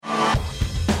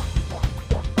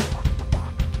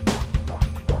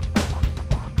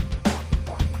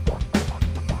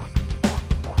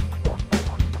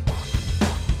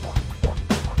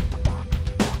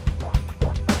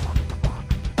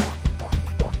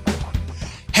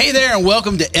Hey there, and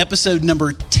welcome to episode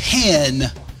number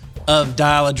 10 of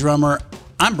Dial a Drummer.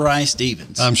 I'm Brian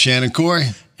Stevens. I'm Shannon Corey.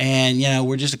 And,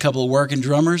 we're just a couple of working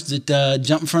drummers that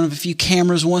jump in front of a few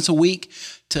cameras once a week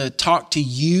to talk to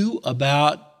you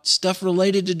about stuff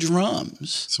related to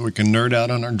drums. So we can nerd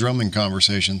out on our drumming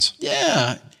conversations.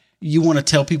 Yeah. You want to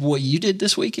tell people what you did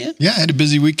this weekend? Yeah, I had a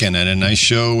busy weekend. I had a nice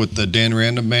show with the Dan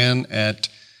Random Band at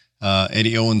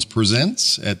Eddie Owens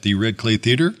Presents at the Red Clay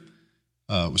Theater.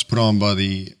 It was put on by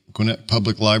the Gwinnett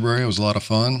Public Library. It was a lot of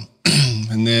fun.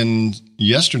 And then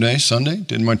yesterday, Sunday,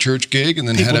 did my church gig. And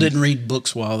then People didn't read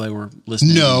books while they were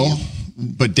listening to you.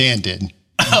 But Dan did.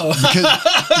 Oh,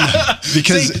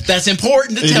 because see, that's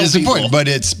important to tell people. It is important, but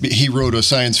he wrote a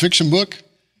science fiction book.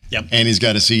 Yep. And he's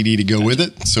got a CD to go with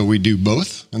it. So we do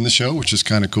both in the show, which is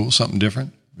kind of cool, something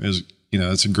different.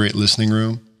 It's a great listening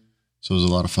room. So it was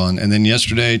a lot of fun. And then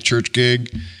yesterday, church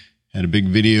gig, had a big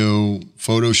video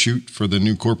photo shoot for the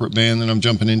new corporate band that I'm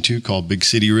jumping into called Big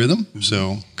City Rhythm. Mm-hmm.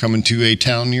 So coming to a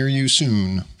town near you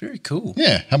soon. Very cool.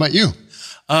 Yeah. How about you?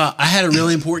 I had a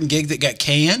really important gig that got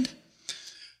canned.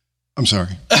 I'm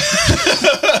sorry.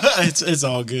 It's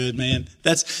all good, man.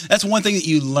 That's one thing that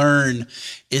you learn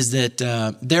is that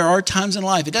there are times in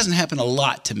life, it doesn't happen a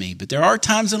lot to me, but there are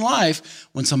times in life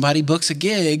when somebody books a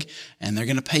gig and they're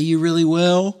going to pay you really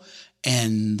well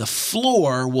and the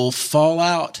floor will fall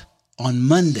out on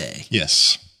Monday.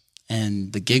 Yes.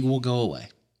 And the gig will go away.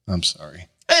 I'm sorry.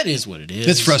 It is what it is.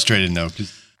 It's frustrating though.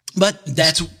 But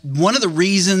that's one of the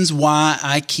reasons why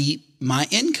I keep my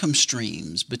income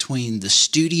streams between the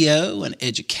studio and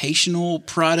educational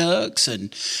products and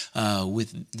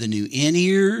with the new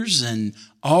in-ears and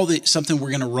something we're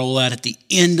going to roll out at the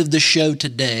end of the show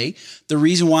today. The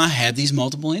reason why I have these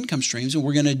multiple income streams, and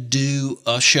we're going to do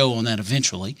a show on that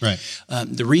eventually. Right.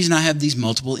 The reason I have these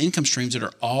multiple income streams that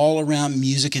are all around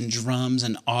music and drums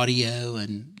and audio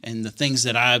and the things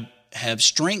that I have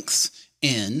strengths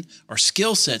in or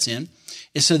skill sets in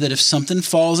is so that if something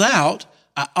falls out,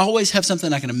 I always have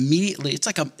something I can immediately. It's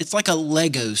like a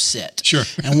Lego set. Sure.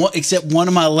 And except one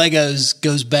of my Legos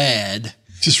goes bad.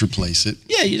 Just replace it.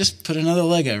 Yeah, you just put another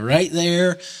Lego right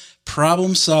there.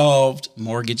 Problem solved.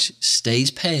 Mortgage stays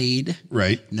paid.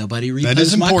 Right. Nobody repos my car. That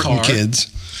is important,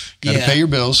 kids. Got to pay your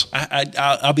bills.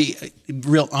 I'll be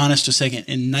real honest a second.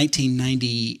 In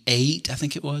 1998, I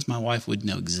think it was, my wife would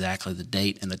know exactly the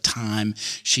date and the time.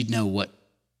 She'd know what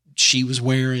she was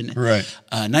wearing. Right.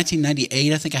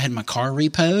 1998, I think I had my car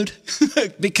repoed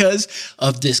because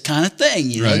of this kind of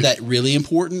thing. Right. That really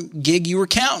important gig you were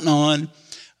counting on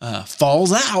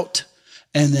falls out,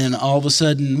 and then all of a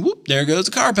sudden, whoop, there goes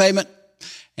the car payment.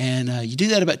 And you do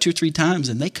that about 2 or 3 times,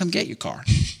 and they come get your car.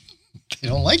 They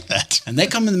don't like that. And they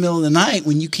come in the middle of the night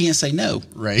when you can't say no.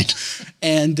 Right.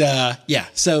 And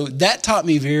so that taught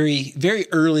me very, very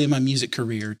early in my music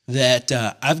career that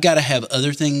I've got to have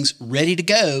other things ready to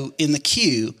go in the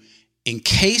queue in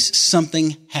case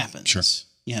something happens. Sure.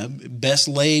 Best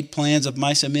laid plans of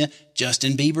mice and men.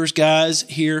 Justin Bieber's guys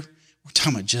here. We're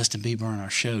talking about Justin Bieber on our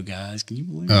show, guys. Can you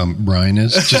believe it? Brian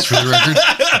is, just for the record.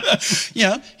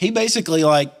 He basically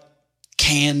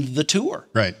canned the tour.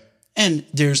 Right. And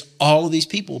there's all of these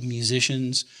people,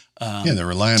 musicians. They're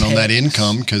relying on that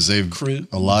income because they've crew.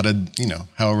 allotted,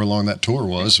 however long that tour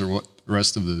was or what the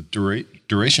rest of the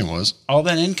duration was. All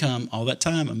that income, all that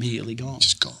time immediately gone.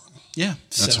 Just gone. Yeah.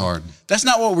 That's hard. That's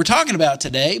not what we're talking about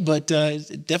today, but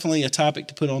definitely a topic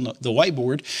to put on the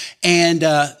whiteboard. And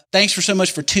thanks so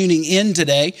much for tuning in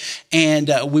today. And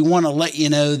we want to let you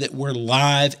know that we're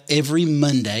live every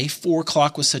Monday. 4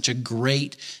 o'clock was such a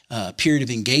great period of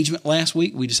engagement last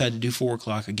week. We decided to do 4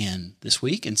 o'clock again this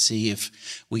week and see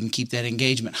if we can keep that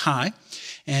engagement high.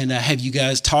 And have you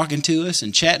guys talking to us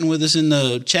and chatting with us in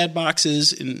the chat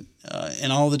boxes and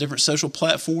all the different social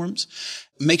platforms.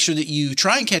 Make sure that you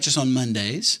try and catch us on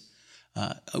Mondays.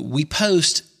 We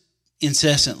post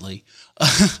incessantly.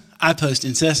 I post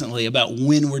incessantly about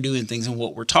when we're doing things and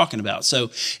what we're talking about.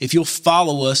 So if you'll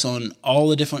follow us on all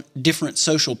the different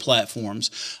social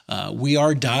platforms, we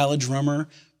are Dial a Drummer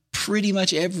pretty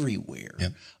much everywhere.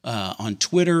 Yep. On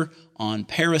Twitter, on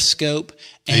Periscope,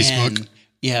 Facebook.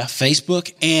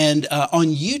 Facebook. And on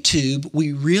YouTube,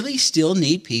 we really still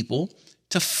need people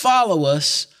to follow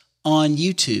us on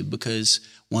YouTube because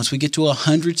once we get to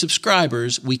 100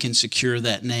 subscribers, we can secure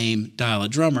that name, Dial a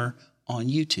Drummer, on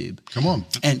YouTube. Come on,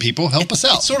 and people help us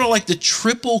out. It's sort of like the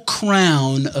triple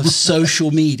crown of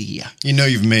social media.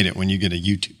 You've made it when you get a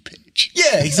YouTube page.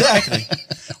 Yeah, exactly.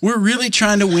 We're really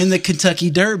trying to win the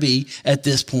Kentucky Derby at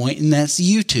this point, and that's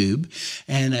YouTube.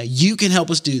 And you can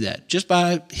help us do that just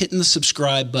by hitting the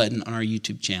subscribe button on our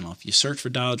YouTube channel. If you search for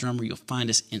Dial a Drummer, you'll find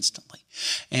us instantly.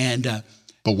 And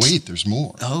but wait, there's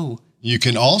more. Oh, You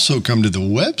can also come to the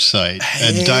website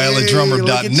at Look at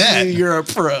dialadrummer.net. you, you're a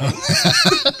pro.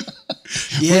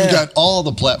 We've got all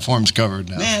the platforms covered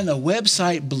now. Man, the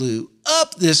website blew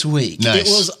up this week. Nice.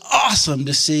 It was awesome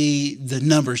to see the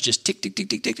numbers just tick, tick, tick,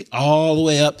 tick, tick, tick, all the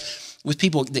way up with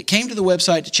people that came to the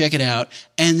website to check it out,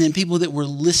 and then people that were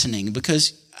listening,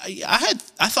 because I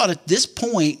thought at this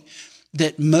point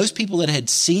that most people that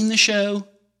had seen the show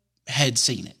had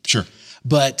seen it. Sure.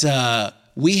 But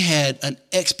we had an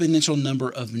exponential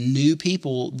number of new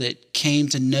people that came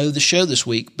to know the show this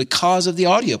week because of the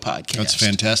audio podcast. That's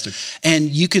fantastic. And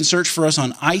you can search for us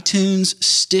on iTunes,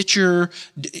 Stitcher,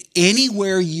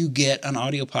 anywhere you get an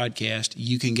audio podcast,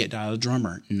 you can get Dial a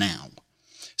Drummer now.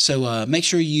 So make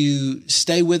sure you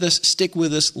stay with us, stick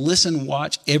with us, listen,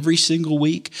 watch every single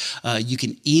week. You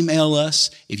can email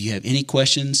us if you have any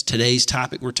questions. Today's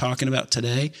topic we're talking about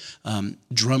today,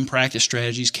 drum practice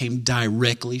strategies, came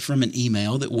directly from an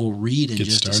email that we'll read in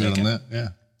just a second. Get started on that, yeah.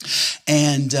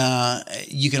 And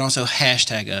you can also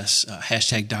hashtag us,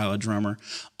 hashtag Dial a Drummer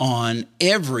on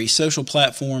every social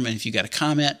platform. And if you've got a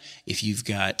comment, if you've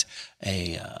got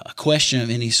a question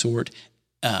of any sort,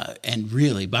 and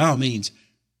really, by all means,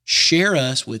 share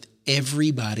us with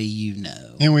everybody you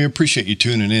know. And we appreciate you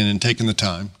tuning in and taking the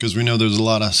time, because we know there's a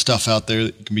lot of stuff out there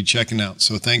that you can be checking out.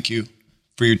 So thank you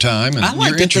for your time and I like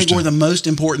your to interest. think we're the most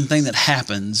important thing that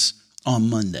happens on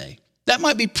Monday. That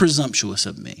might be presumptuous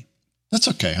of me. That's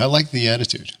okay. I like the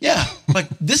attitude. Yeah. Like,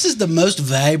 this is the most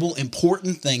valuable,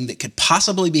 important thing that could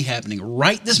possibly be happening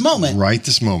right this moment. Right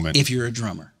this moment. If you're a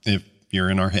drummer. If you're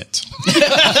in our hits.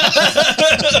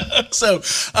 So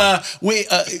we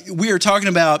are talking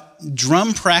about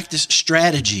drum practice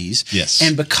strategies. Yes.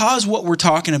 And because what we're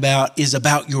talking about is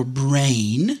about your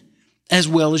brain as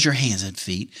well as your hands and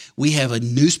feet, we have a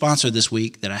new sponsor this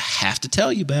week that I have to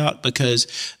tell you about,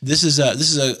 because this is a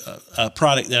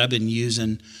product that I've been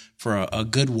using for a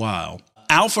good while.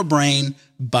 Alpha Brain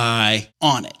by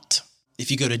Onnit. If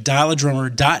you go to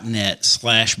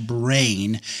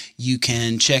dialadrummer.net/brain, you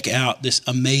can check out this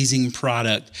amazing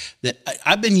product that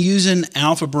I've been using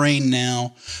Alpha Brain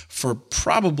now for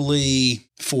probably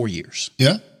 4 years.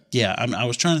 Yeah? Yeah, I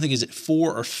was trying to think, is it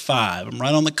 4 or 5? I'm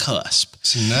right on the cusp.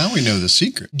 So now we know the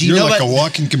secret. Do you You're know like about- a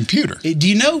walking computer. Do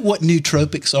you know what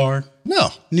nootropics are?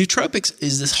 No. Nootropics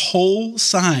is this whole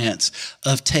science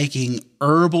of taking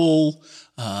herbal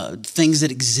things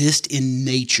that exist in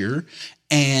nature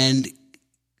and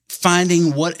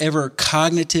finding whatever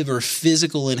cognitive or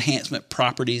physical enhancement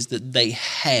properties that they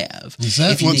have. Is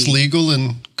that If you what's need- legal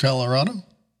in Colorado?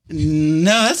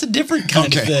 No, that's a different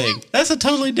kind of Okay. thing. That's a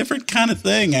totally different kind of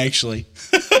thing, actually.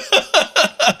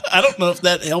 I don't know if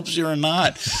that helps you or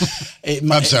not.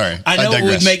 I'm sorry. I know it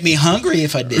would digress. make me hungry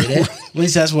if I did it. At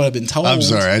least that's what I've been told. I'm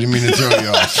sorry. I didn't mean to throw you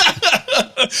off.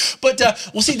 But,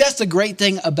 well, see, that's the great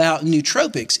thing about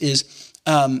nootropics is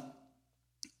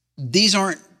these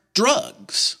aren't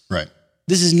drugs. Right.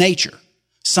 This is nature.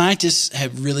 Scientists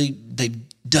have really, they've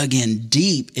dug in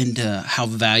deep into how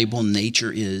valuable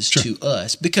nature is to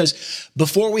us, because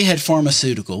before we had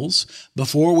pharmaceuticals,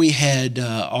 before we had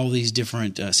all these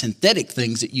different synthetic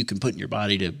things that you can put in your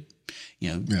body to,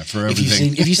 for if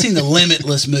you've seen the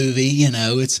Limitless movie,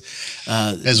 it's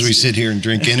as we sit here and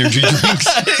drink energy drinks.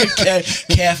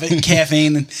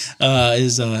 caffeine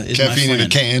is my Caffeine in a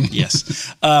friend. can.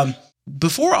 Yes.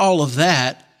 Before all of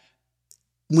that,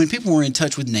 when people were in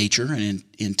touch with nature and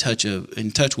in touch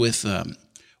with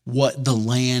what the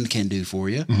land can do for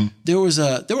you, there were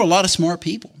a lot of smart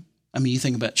people. I mean, you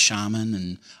think about shaman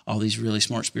and all these really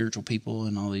smart spiritual people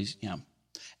and all these,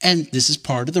 and this is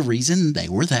part of the reason they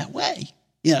were that way.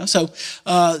 So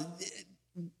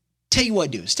tell you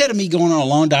what, do instead of me going on a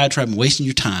long diatribe and wasting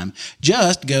your time,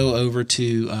 just go over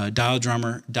to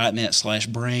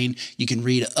dialadrummer.net/brain. You can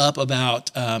read up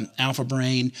about Alpha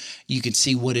Brain. You can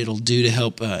see what it'll do to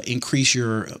help increase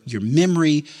your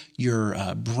memory, your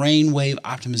brainwave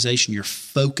optimization, your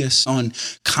focus on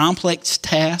complex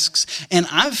tasks. And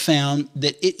I've found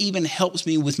that it even helps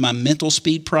me with my mental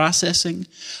speed processing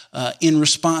in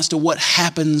response to what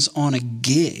happens on a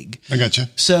gig. I got you.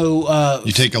 So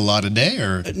You take a lot a day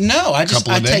or? No, I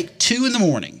Couple a day? take 2 in the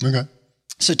morning. Okay.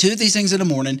 So 2 of these things in the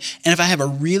morning. And if I have a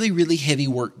really, really heavy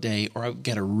work day, or I've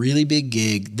got a really big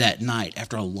gig that night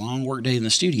after a long work day in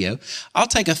the studio, I'll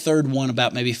take a third one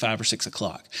about maybe 5 or 6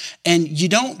 o'clock. And you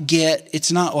don't get,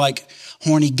 it's not like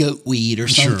horny goat weed or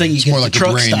something. It's you get more at like the a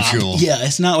truck brain stop. fuel. Yeah,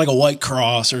 it's not like a White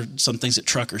Cross or some things that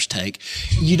truckers take.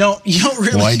 You don't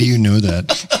really. Why do you know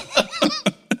that?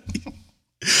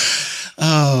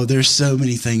 Oh, there's so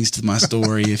many things to my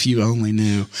story if you only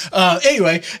knew.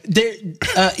 Anyway,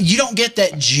 you don't get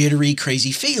that jittery,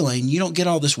 crazy feeling. You don't get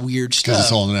all this weird stuff. Because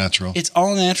it's all natural. It's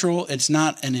all natural. It's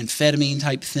not an amphetamine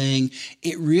type thing.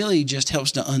 It really just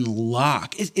helps to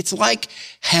unlock. It's like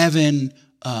having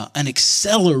an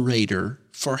accelerator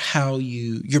for how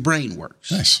your brain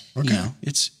works. Nice. Okay. You know,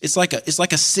 it's like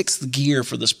a sixth gear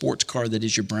for the sports car that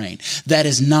is your brain. That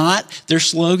is not their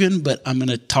slogan, but I'm going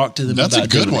to talk to them That's about a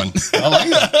good one. I like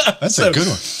that. That's a good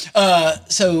one.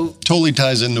 So Totally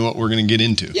ties into what we're going to get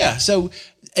into. yeah.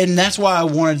 And that's why I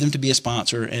wanted them to be a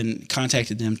sponsor and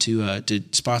contacted them to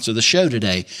sponsor the show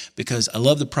today, because I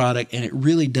love the product and it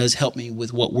really does help me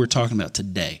with what we're talking about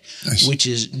today, Nice. which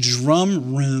is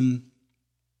drum room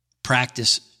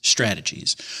practice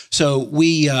strategies. So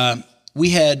we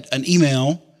had an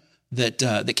email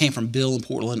that came from Bill in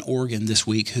Portland, Oregon this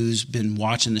week, who's been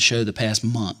watching the show the past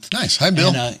month. Nice. Hi,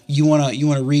 Bill. And you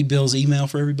wanna read Bill's email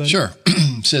for everybody? Sure.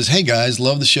 Says, hey guys,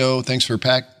 love the show. Thanks for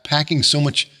packing so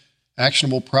much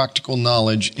actionable, practical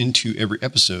knowledge into every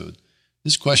episode.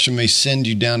 This question may send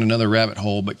you down another rabbit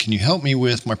hole, but can you help me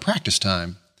with my practice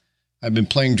time? I've been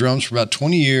playing drums for about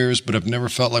 20 years, but I've never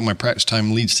felt like my practice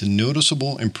time leads to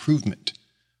noticeable improvement.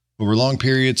 Over long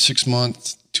periods, 6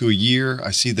 months to a year,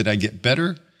 I see that I get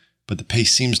better, but the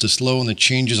pace seems to slow and the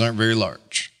changes aren't very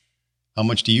large. How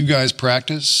much do you guys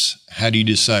practice? How do you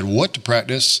decide what to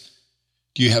practice?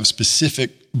 Do you have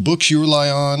specific books you rely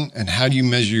on? And how do you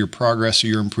measure your progress or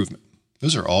your improvement?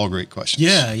 Those are all great questions.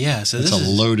 Yeah. So It's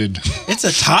loaded. it's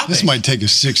a topic. This might take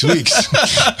us 6 weeks.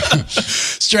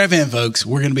 Strap in, folks.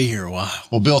 We're going to be here a while.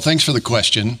 Well, Bill, thanks for the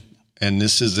question. And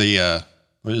this is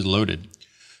what is loaded?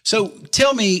 So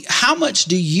tell me, how much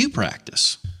do you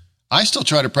practice? I still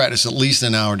try to practice at least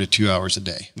an hour to 2 hours a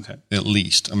day. Okay. At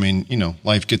least. I mean,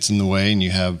 life gets in the way and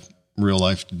you have real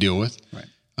life to deal with. Right.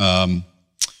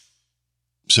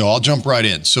 So I'll jump right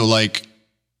in. So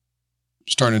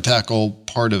starting to tackle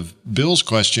part of Bill's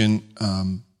question,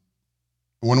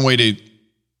 one way to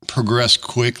progress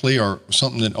quickly, or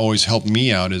something that always helped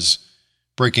me out, is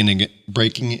breaking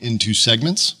it into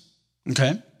segments.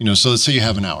 Okay. So let's say you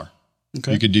have an hour.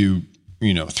 Okay. You could do,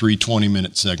 3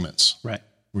 20-minute segments. Right.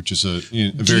 Which is a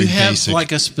very basic. Do you have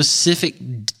like a specific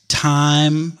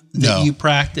time that you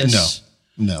practice?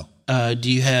 No.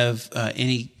 Do you have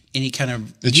any kind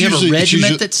of? It's do you have usually- a it's regiment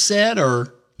usually- that's set,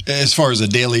 or? As far as a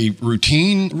daily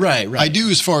routine, Right. I do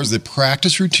as far as the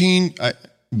practice routine.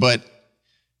 But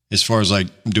as far as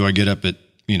do I get up at,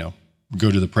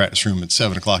 go to the practice room at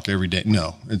 7 o'clock every day?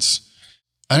 No,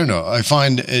 I don't know. I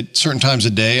find at certain times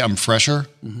of day, I'm fresher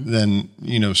than,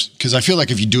 because I feel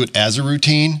like if you do it as a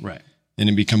routine, Right. then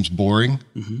it becomes boring.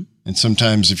 Mm-hmm. And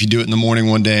sometimes if you do it in the morning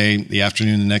one day, the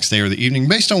afternoon the next day, or the evening,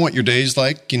 based on what your day is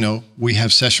like, we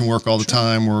have session work all the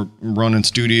time. We're running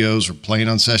studios, we're playing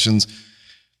on sessions.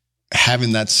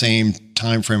 Having that same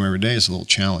time frame every day is a little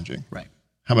challenging. Right.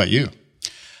 How about you?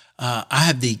 I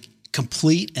have the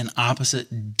complete and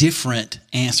opposite, different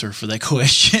answer for that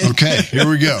question. Okay, here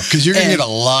we go. Because you're going to get a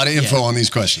lot of info on these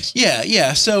questions.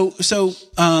 Yeah. So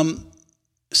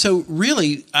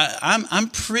really, I'm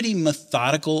pretty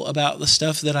methodical about the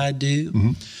stuff that I do.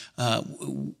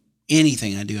 Mm-hmm.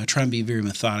 Anything I do, I try and be very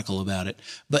methodical about it.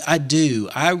 But I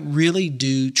really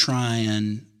do try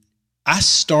and. I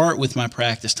start with my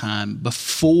practice time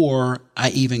before I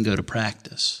even go to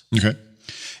practice. Okay.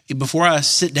 Before I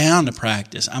sit down to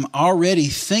practice, I'm already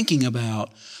thinking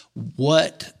about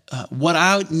what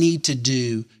I need to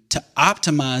do to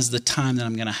optimize the time that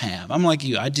I'm going to have. I'm like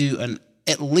you. I do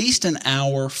at least an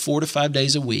hour, 4 to 5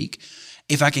 days a week.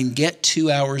 If I can get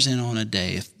 2 hours in on a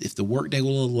day, if the workday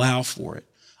will allow for it,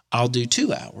 I'll do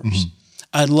 2 hours. Mm-hmm.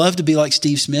 I'd love to be like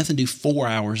Steve Smith and do 4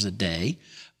 hours a day.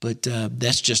 But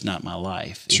that's just not my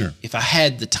life. Sure. If I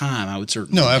had the time, I would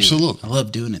certainly. No, absolutely. I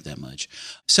love doing it that much.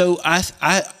 So I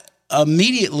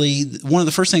immediately, one of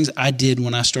the first things I did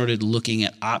when I started looking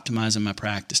at optimizing my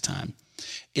practice time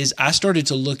is I started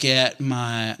to look at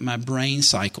my brain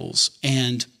cycles,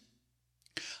 and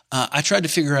I tried to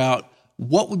figure out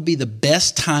what would be the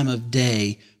best time of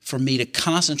day for me to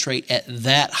concentrate at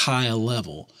that high a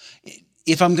level.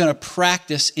 If I'm going to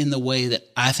practice in the way that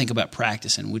I think about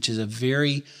practicing, which is a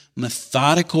very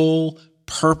methodical,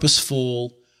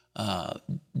 purposeful,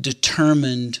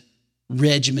 determined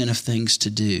regimen of things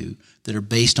to do that are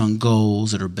based on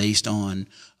goals, that are based on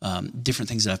different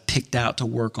things that I've picked out to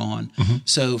work on. Mm-hmm.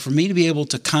 So for me to be able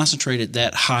to concentrate at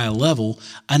that high level,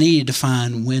 I needed to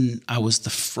find when I was the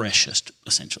freshest,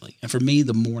 essentially. And for me,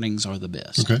 the mornings are the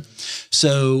best. Okay.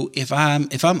 So if I'm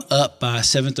up by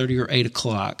 7:30 or 8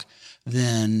 o'clock,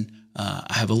 then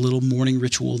I have a little morning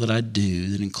ritual that I do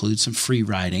that includes some free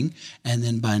writing. And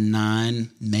then by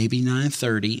 9, maybe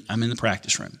 9:30, I'm in the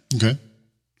practice room. Okay.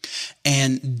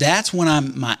 And that's when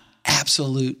I'm my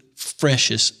absolute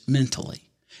freshest mentally.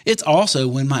 It's also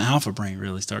when my alpha brain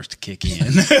really starts to kick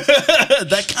in.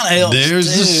 That kind of helps.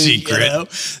 There's the secret.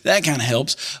 That kind of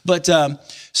helps. But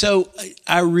so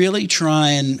I really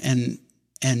try and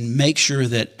make sure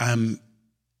that I'm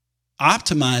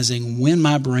optimizing when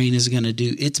my brain is going to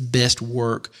do its best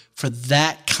work for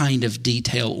that kind of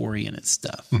detail-oriented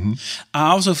stuff. Mm-hmm. I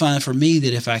also find for me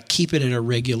that if I keep it at a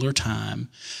regular time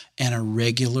and a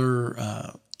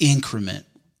regular increment,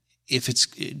 if it's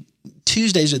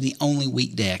Tuesdays are the only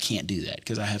weekday I can't do that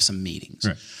because I have some meetings.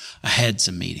 Right. I had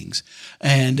some meetings,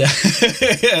 and duly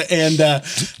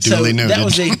so noted. That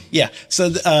was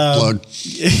So plug.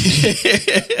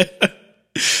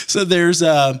 So there's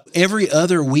every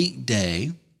other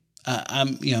weekday.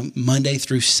 I'm Monday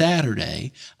through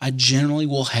Saturday. I generally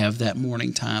will have that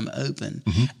morning time open,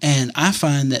 and I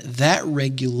find that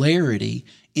regularity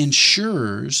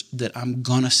ensures that I'm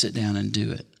gonna sit down and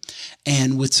do it.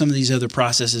 And with some of these other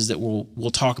processes that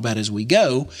we'll talk about as we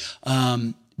go,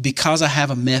 because I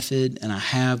have a method and I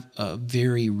have a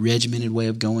very regimented way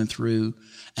of going through,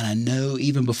 and I know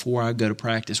even before I go to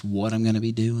practice what I'm going to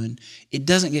be doing, it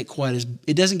doesn't get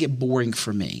boring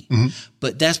for me. Mm-hmm.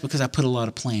 But that's because I put a lot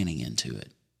of planning into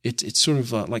it. It's sort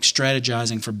of like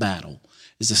strategizing for battle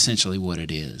is essentially what it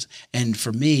is. And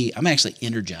for me, I'm actually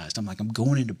energized. I'm like, I'm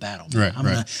going into battle. Right,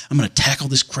 I'm gonna tackle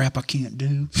this crap I can't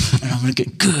do, and I'm gonna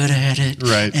get good at it.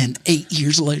 Right. And 8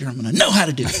 years later, I'm gonna know how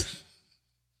to do it.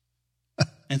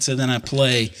 And so then I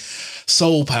play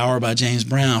Soul Power by James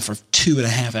Brown for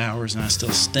 2.5 hours, and I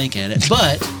still stink at it.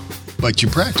 But you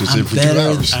practice it for 2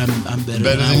 hours. I'm better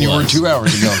than you were 2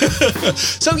 hours ago.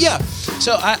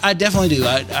 So I definitely do.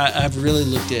 I've really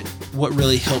looked at what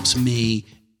really helps me.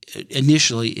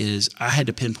 Initially is I had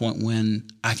to pinpoint when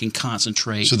I can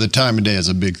concentrate. So the time of day is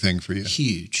a big thing for you.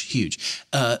 Huge.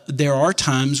 There are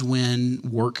times when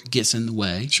work gets in the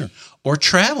way. Sure. Or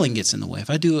traveling gets in the way. If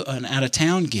I do an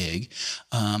out-of-town gig,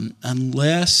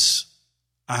 unless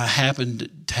I happen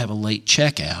to have a late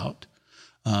checkout,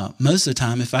 most of the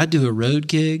time if I do a road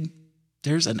gig,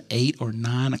 there's an 8 or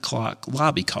 9 o'clock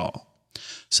lobby call.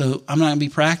 So I'm not going to be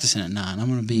practicing at 9. I'm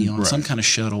going to be on some kind of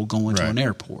shuttle going to an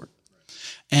airport.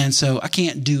 And so I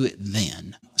can't do it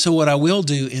then. So what I will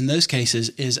do in those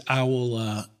cases is I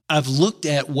will, I've looked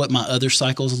at what my other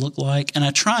cycles look like, and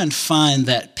I try and find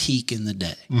that peak in the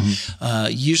day.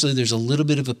 Mm-hmm. Usually there's a little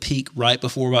bit of a peak right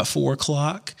before about 4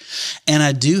 o'clock. And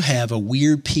I do have a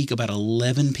weird peak about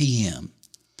 11 p.m.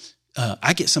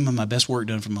 I get some of my best work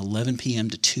done from 11 p.m.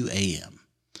 to 2 a.m.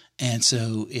 And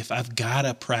so if I've got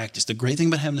to practice, the great thing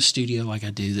about having a studio like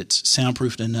I do that's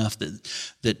soundproofed enough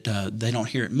that they don't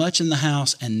hear it much in the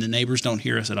house and the neighbors don't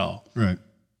hear us at all. Right.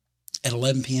 At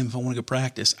 11 p.m. if I want to go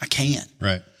practice, I can.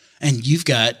 Right. And I've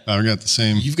got the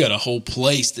same. You've got a whole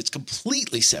place that's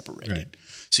completely separated. Right.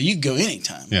 So you can go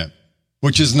anytime. Yeah.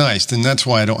 Which is nice. And that's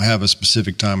why I don't have a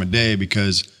specific time of day,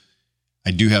 because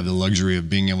I do have the luxury of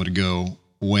being able to go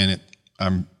when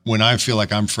I feel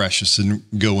like I'm freshest and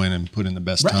go in and put in the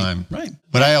best time. Right.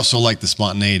 But I also like the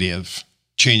spontaneity of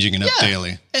changing it up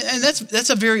daily. And that's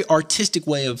a very artistic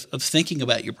way of thinking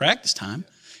about your practice time.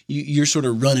 You're sort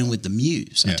of running with the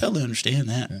muse. I totally understand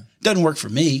that. Yeah. Doesn't work for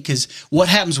me, because what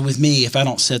happens with me if I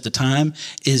don't set the time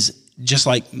is just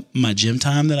like my gym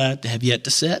time that I have yet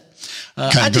to set.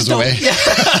 Kind of goes away. Yeah.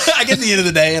 I get to the end of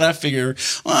the day and I figure,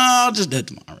 well, I'll just do it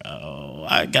tomorrow.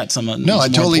 I got some. No, I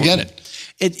totally get it.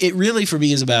 It really, for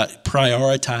me, is about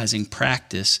prioritizing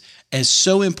practice as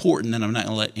so important that I'm not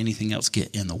going to let anything else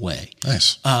get in the way.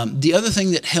 Nice. The other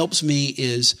thing that helps me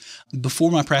is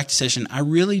before my practice session, I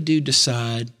really do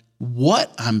decide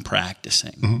what I'm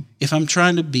practicing. Mm-hmm. If I'm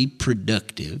trying to be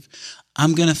productive,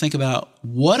 I'm going to think about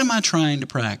what am I trying to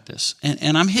practice?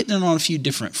 And I'm hitting it on a few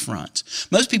different fronts.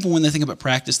 Most people, when they think about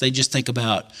practice, they just think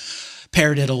about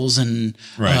paradiddles and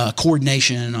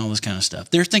coordination and all this kind of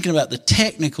stuff. They're thinking about the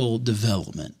technical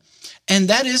development. And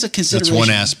that is a consideration. That's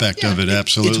one aspect of it,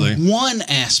 absolutely. It's one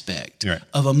aspect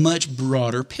of a much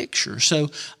broader picture. So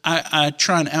I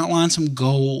try and outline some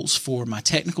goals for my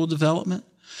technical development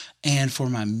and for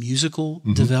my musical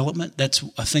development. That's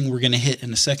a thing we're going to hit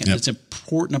in a second. That's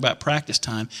important about practice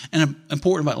time and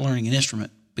important about learning an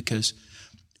instrument, because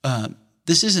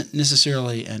this isn't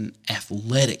necessarily an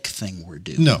athletic thing we're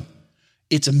doing. No.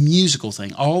 It's a musical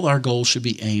thing. All our goals should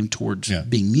be aimed towards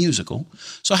being musical.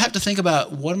 So I have to think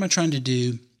about, what am I trying to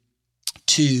do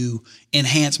to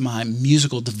enhance my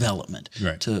musical development,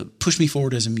 to push me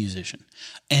forward as a musician?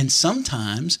 And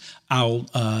sometimes I'll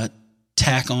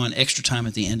tack on extra time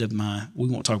at the end of we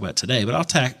won't talk about it today, but I'll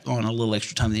tack on a little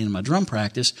extra time at the end of my drum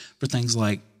practice for things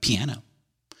like piano.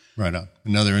 Right on.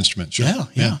 Another instrument. Sure.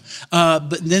 Yeah.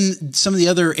 But then some of the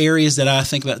other areas that I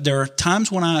think about, there are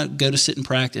times when I go to sit and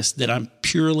practice that I'm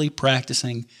purely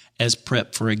practicing as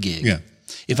prep for a gig. Yeah.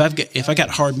 If I got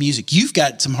hard music, you've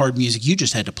got some hard music you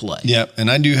just had to play. Yeah. And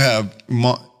I do have,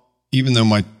 even though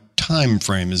my time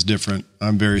frame is different,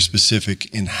 I'm very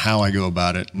specific in how I go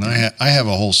about it. And I have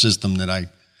a whole system that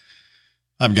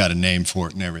I've got a name for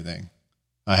it and everything.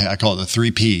 I call it the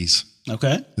 3 Ps.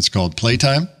 Okay. It's called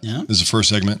playtime. Yeah. Is the first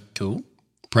segment. Cool.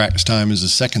 Practice time is the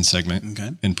second segment.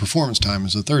 Okay. And performance time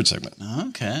is the third segment.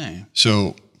 Okay.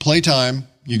 So playtime,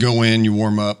 you go in, you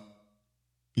warm up,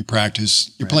 you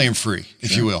practice, you're playing free,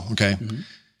 if you will. Okay.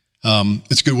 Mm-hmm.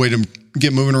 It's a good way to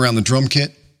get moving around the drum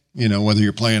kit. You know, whether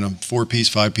you're playing a 4-piece,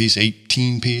 5-piece,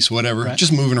 18-piece, whatever,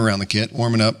 just moving around the kit,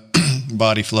 warming up,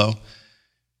 body flow.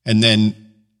 And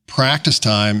then practice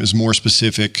time is more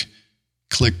specific,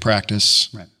 click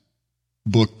practice,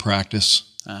 book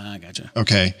practice. I gotcha.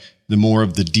 Okay. The more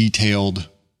of the detailed,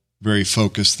 very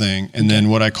focused thing. And then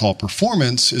what I call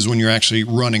performance is when you're actually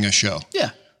running a show. Yeah.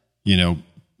 You know,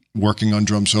 working on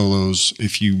drum solos,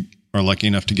 if you are lucky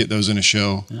enough to get those in a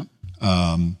show. Yep.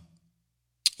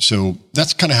 So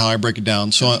that's kind of how I break it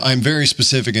down. So I'm very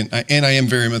specific and I am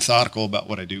very methodical about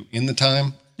what I do in the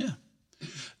time. Yeah.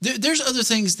 There's other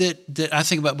things that I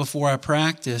think about before I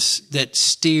practice that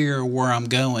steer where I'm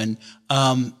going.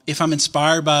 If I'm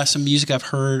inspired by some music I've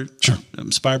heard, I'm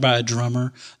inspired by a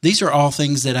drummer, these are all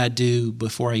things that I do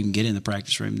before I even get in the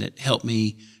practice room that help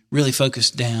me really focus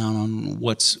down on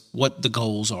what the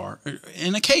goals are.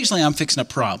 And occasionally I'm fixing a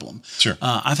problem. Sure.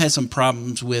 I've had some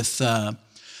problems with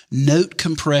note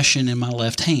compression in my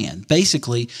left hand.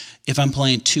 Basically, if I'm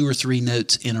playing 2 or 3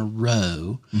 notes in a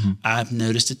row, I've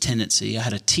noticed a tendency. I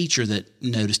had a teacher that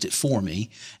noticed it for me,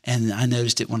 and I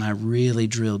noticed it when I really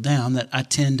drilled down that I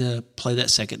tend to play that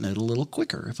second note a little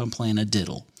quicker if I'm playing a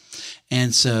diddle.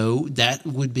 And so that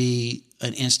would be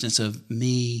an instance of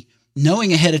me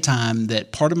knowing ahead of time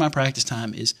that part of my practice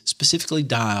time is specifically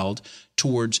dialed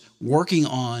towards working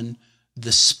on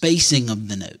the spacing of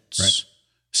the notes. Right.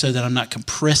 So that I'm not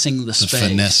compressing the space. The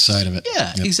finesse side of it.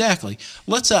 Yeah, exactly.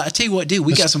 Let's, I tell you what, dude,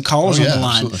 we got some callers on the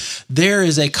line. Absolutely. There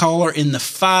is a caller in the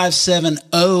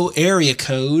 570 area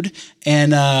code,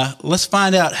 and let's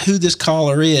find out who this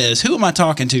caller is. Who am I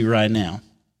talking to right now?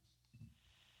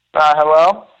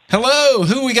 Hello? Hello,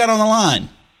 who we got on the line?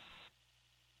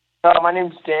 My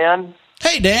name's Dan.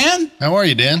 Hey, Dan. How are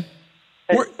you, Dan?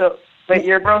 Hey, wait,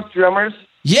 you're both drummers?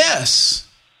 Yes.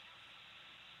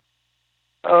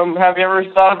 Have you ever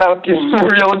thought about getting a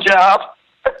real job?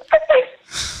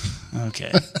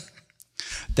 Okay.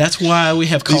 That's why we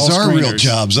have call These are screeners. real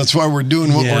jobs. That's why we're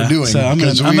doing what we're doing. So I'm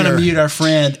going to mute our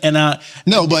friend. And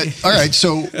no, but all right.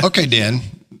 So, okay, Dan,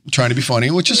 trying to be funny,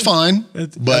 which is fine.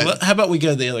 But how about we go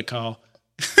to the other call?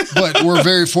 But we're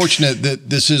very fortunate that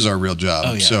this is our real job.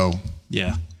 Oh, yeah. So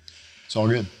yeah, it's all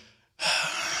good.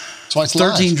 That's why it's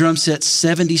 13 live. drum sets,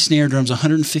 70 snare drums,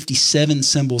 157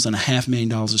 cymbals, and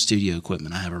 $500,000 of studio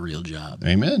equipment. I have a real job.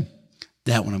 Amen.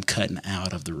 That one I'm cutting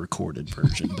out of the recorded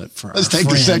version. But for let's take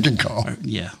a second call.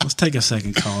 Let's take a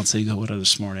second call and see what other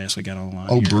smart ass we got on the line.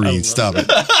 Oh, here. breathe! Stop it.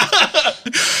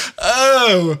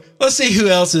 Oh, let's see who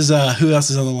else is on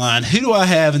the line. Who do I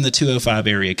have in the 205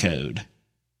 area code?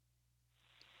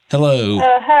 Hello.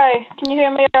 Hi. Can you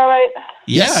hear me all right?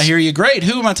 Yeah, I hear you great.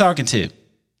 Who am I talking to?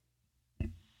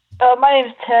 My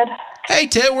name's Ted. Hey,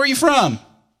 Ted, where are you from?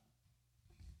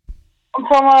 I'm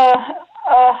from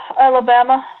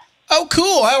Alabama. Oh,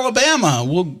 cool, Alabama.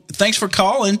 Well, thanks for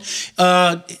calling.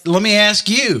 Let me ask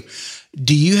you,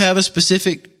 do you have a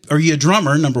specific, are you a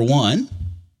drummer, number one?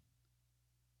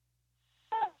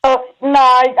 No,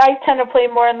 I tend to play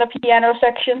more in the piano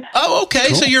section. Oh, okay.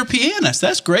 Cool. So you're a pianist.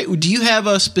 That's great. Do you have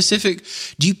a specific,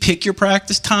 do you pick your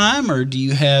practice time, or do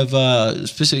you have a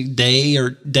specific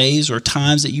days or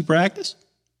times that you practice?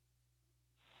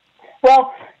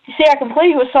 Well, you see, I can play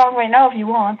you a song right now if you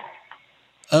want.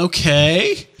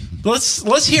 Okay.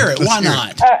 Let's hear it. Why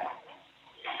not?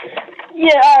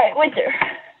 Yeah, all right. Wait there.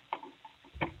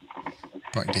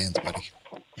 Probably Dan's buddy.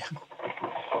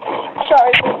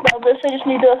 Sorry about this. I just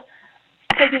need to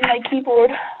plug in my keyboard.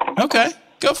 Okay.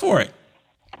 Go for it.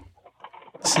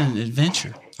 It's an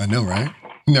adventure. I know, right?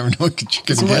 You never know what you can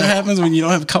That's what get. happens when you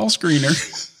don't have a call screener.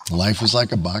 Life is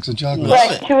like a box of chocolates. Love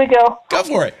Right, it. here we go. Go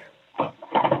for it.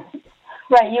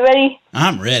 Right, you ready?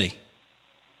 I'm ready.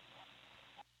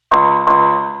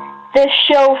 This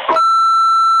show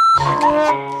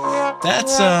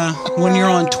That's when you're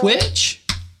on Twitch,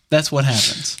 that's what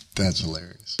happens. That's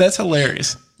hilarious. That's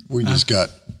hilarious. We just got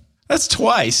That's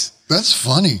twice. That's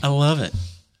funny. I love it.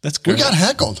 That's We great. got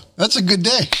heckled. That's a good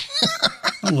day.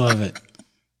 I love it.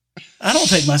 I don't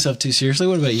take myself too seriously.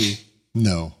 What about you?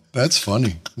 No, that's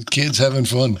funny. The kids having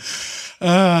fun.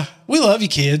 We love you,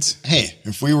 kids. Hey,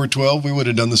 if we were 12, we would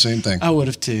have done the same thing. I would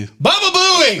have too. Baba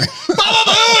Booey!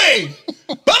 Baba Booey!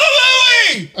 Baba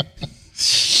Booey!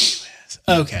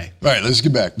 Okay. All right, let's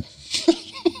get back.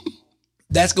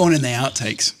 That's going in the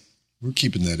outtakes. We're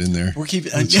keeping that in there. We're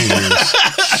keeping That's hilarious.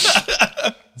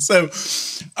 So,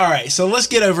 all right. So let's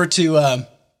get over to,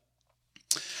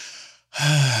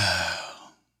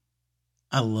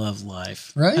 I love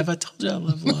life. Right? Have I told you I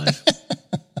love life?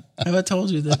 Have I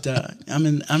told you that I'm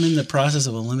in the process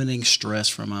of eliminating stress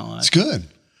from my life? It's good.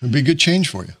 It'd be a good change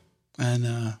for you.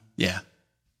 And yeah,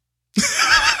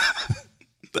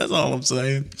 that's all I'm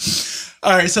saying.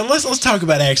 All right, so let's talk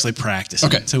about actually practicing.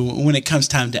 Okay. So when it comes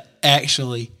time to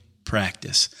actually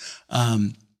practice,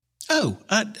 I know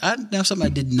something I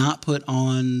did not put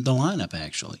on the lineup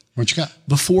actually What you got?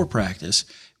 before practice,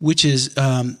 which is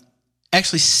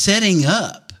actually setting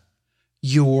up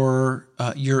your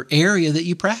area that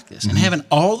you practice and having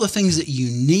all the things that you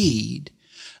need.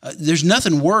 There's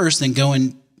nothing worse than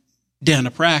going down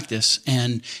to practice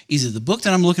and either the book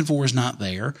that I'm looking for is not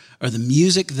there, or the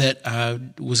music that I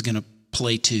was going to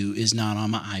play to is not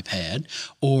on my iPad,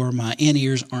 or my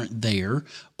in-ears aren't there,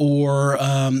 or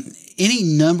any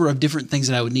number of different things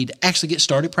that I would need to actually get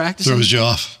started practicing. Throws you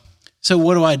off. So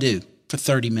what do I do? For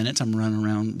 30 minutes, I'm running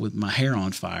around with my hair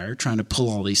on fire, trying to pull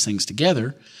all these things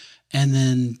together. And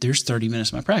then there's 30 minutes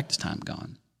of my practice time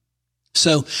gone.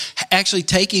 So actually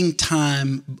taking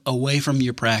time away from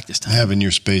your practice time. Having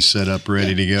your space set up,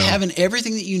 ready to go. Having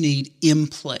everything that you need in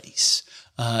place.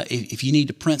 If you need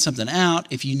to print something out,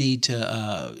 if you need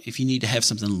to have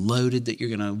something loaded that you're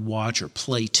going to watch or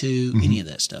play to, any of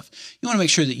that stuff, you want to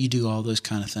make sure that you do all those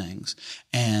kind of things.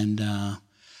 And I'm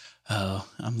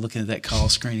looking at that call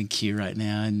screen and cue right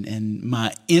now, and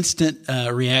my instant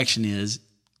reaction is,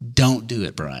 don't do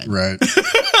it, Brian. Right.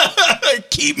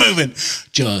 Keep moving.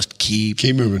 Just keep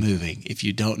moving. If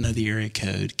you don't know the area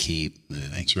code, keep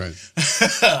moving. That's right.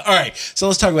 All right. So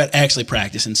let's talk about actually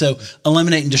practicing. So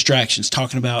eliminating distractions,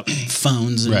 talking about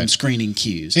phones and screening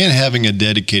cues. And having a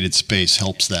dedicated space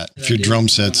helps that. If your drum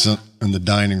set's in the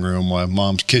dining room while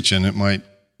mom's kitchen, it might,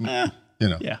 Yeah.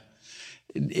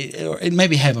 Or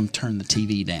maybe have them turn the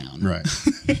TV down. Right.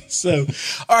 So,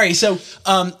 all right. So,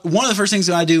 one of the first things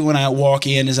that I do when I walk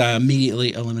in is I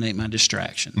immediately eliminate my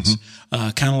distractions.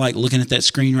 Kind of like looking at that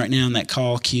screen right now, and that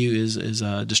call queue is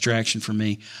a distraction for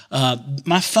me.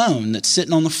 My phone that's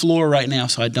sitting on the floor right now,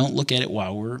 so I don't look at it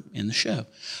while we're in the show.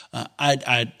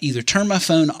 I either turn my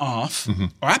phone off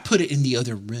or I put it in the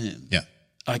other room. Yeah.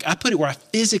 Like I put it where I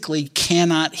physically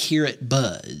cannot hear it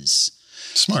buzz.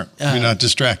 Smart. You're not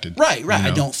distracted. Right. You know?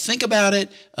 I don't think about it.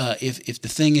 If the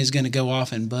thing is going to go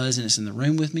off and buzz and it's in the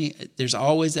room with me, there's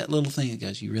always that little thing that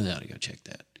goes, you really ought to go check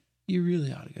that. You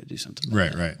really ought to go do something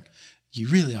about that. Right. You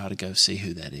really ought to go see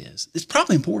who that is. It's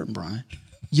probably important, Brian.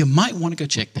 You might want to go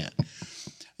check that.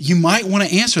 You might want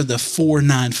to answer the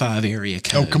 495 area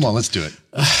code. Oh, come on. Let's do it.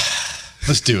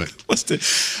 Let's do it. Let's see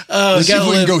if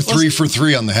we can go 3 for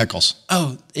 3 on the heckles.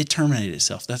 Oh, it terminated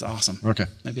itself. That's awesome. Okay.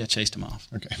 Maybe I chased him off.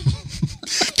 Okay.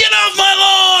 Get off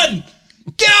my lawn!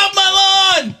 Get off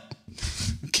my lawn!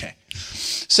 Okay.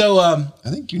 So, I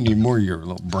think you need more of your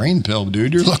little brain pill,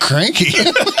 dude. You're a little cranky.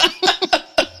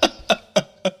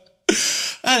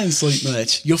 I didn't sleep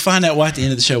much. You'll find out why at the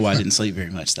end of the show why I didn't sleep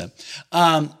very much, though.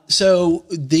 So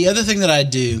the other thing that I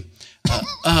do,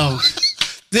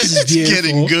 this is beautiful.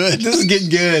 Getting good. This is getting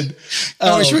good.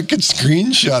 I wish we could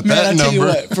screenshot Man, that I tell number. you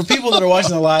what, for people that are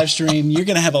watching the live stream, you're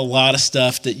going to have a lot of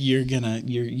stuff that you're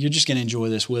just going to enjoy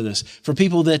this with us. For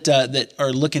people that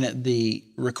are looking at the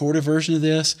recorded version of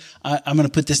this, I'm going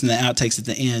to put this in the outtakes at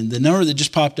the end. The number that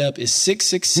just popped up is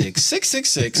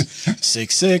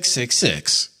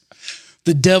 666-666-6666.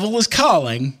 The devil is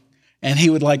calling, and he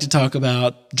would like to talk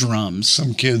about drums.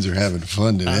 Some kids are having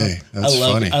fun today. That's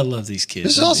funny. I love these kids.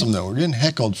 This is awesome, though. We're getting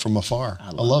heckled from afar.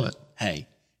 I love it. Hey,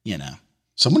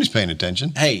 Somebody's paying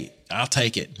attention. Hey, I'll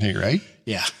take it. Hey, right?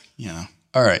 Yeah,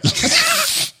 All right.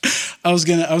 I was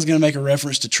gonna make a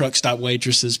reference to truck stop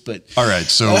waitresses, but All right.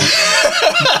 So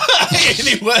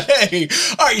anyway,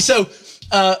 all right. So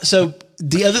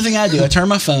the other thing I do, I turn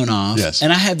my phone off, Yes.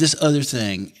 and I have this other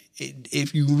thing.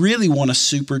 If you really want to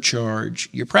supercharge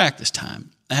your practice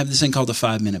time, I have this thing called the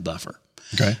 5-minute buffer.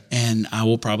 Okay. And I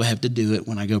will probably have to do it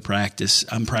when I go practice.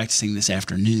 I'm practicing this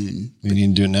afternoon. You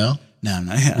need to do it now? No,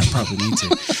 I probably need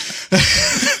to.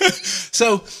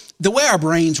 So the way our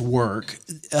brains work,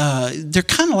 they're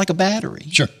kind of like a battery.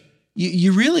 Sure.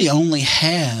 You really only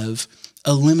have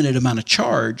a limited amount of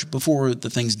charge before the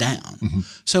thing's down.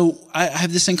 So I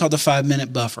have this thing called the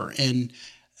 5-minute buffer, and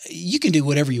you can do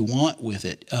whatever you want with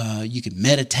it. You can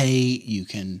meditate. You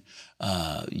can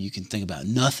think about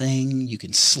nothing. You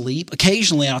can sleep.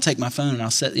 Occasionally, I'll take my phone and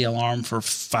I'll set the alarm for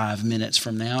 5 minutes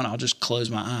from now, and I'll just close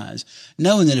my eyes,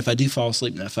 knowing that if I do fall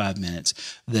asleep in that 5 minutes,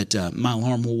 that my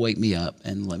alarm will wake me up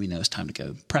and let me know it's time to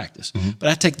go practice. But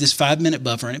I take this 5-minute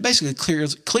buffer, and it basically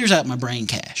clears out my brain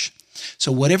cache.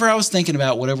 So whatever I was thinking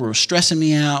about, whatever was stressing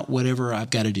me out, whatever I've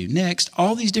got to do next,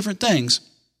 all these different things,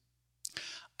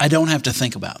 I don't have to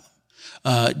think about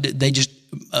them. They just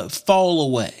fall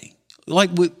away.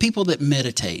 Like with people that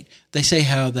meditate, they say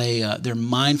how they're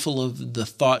mindful of the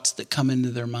thoughts that come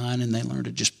into their mind, and they learn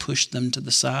to just push them to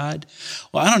the side.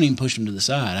 Well, I don't even push them to the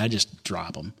side. I just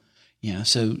drop them.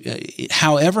 So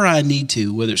however I need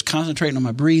to, whether it's concentrating on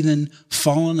my breathing,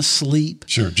 falling asleep.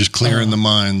 Sure, just clearing the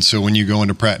mind. So when you go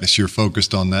into practice, you're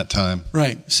focused on that time.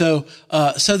 Right. So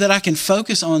that I can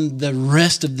focus on the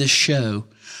rest of this show.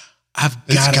 I've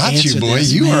got to answer you, boy.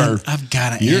 this, You man. are. I've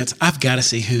got to answer. I've got to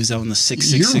see who's on the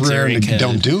 666 You're area raring to code.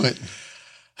 don't do it.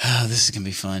 Oh, this is gonna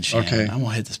be fun, Shannon. Okay. I'm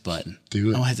gonna hit this button. Do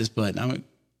it. I'm gonna hit this button. And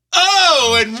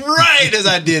right as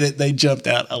I did it, they jumped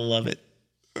out. I love it.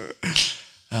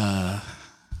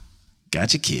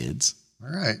 Gotcha, kids. All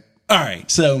right. All right.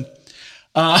 So,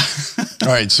 All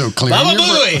right. So clear Baba your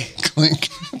Booey.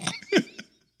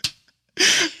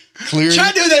 Clear.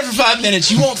 Try doing that for 5 minutes.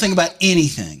 You won't think about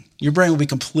anything. Your brain will be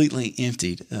completely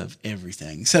emptied of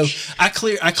everything. So I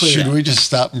clear. Should out. we just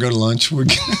stop and go to lunch? We're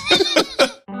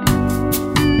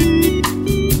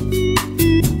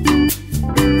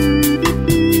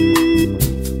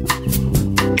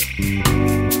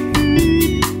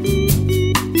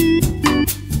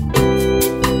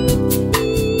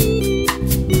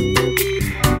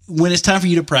When it's time for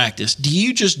you to practice, do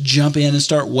you just jump in and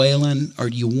start wailing,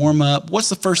 or do you warm up? What's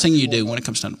the first thing you do when it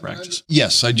comes time to practice?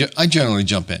 Yes, I generally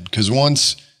jump in because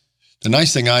the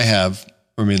nice thing I have,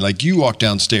 like you walk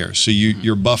downstairs, so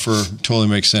your buffer totally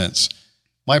makes sense.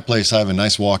 My place, I have a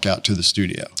nice walk out to the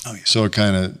studio. Oh, yeah. So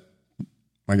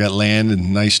I got land and a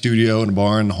nice studio and a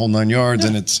barn, the whole 9 yards,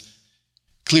 and it's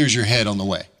clears your head on the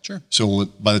way. Sure. So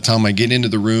by the time I get into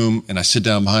the room and I sit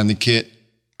down behind the kit,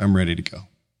 I'm ready to go.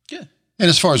 Good. And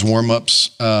as far as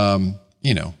warm-ups, I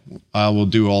will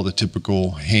do all the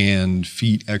typical hand,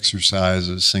 feet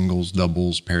exercises, singles,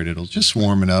 doubles, paradiddles, just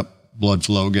warming up, blood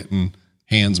flow, getting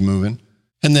hands moving.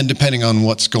 And then depending on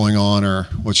what's going on or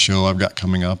what show I've got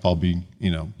coming up, I'll be,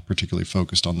 particularly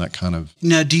focused on that kind of.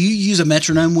 Now, do you use a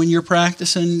metronome when you're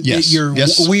practicing? Yes.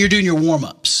 When you're doing your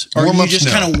warm-ups? Or are you just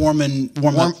no. kind of warm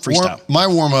up freestyle? My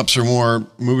warm-ups are more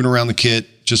moving around the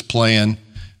kit, just playing.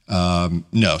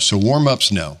 No. So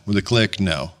warm-ups, no. With a click,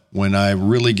 no. When I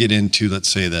really get into, let's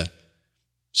say, the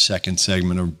second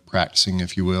segment of practicing,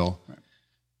 if you will,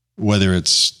 whether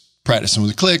it's practicing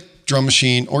with a click, drum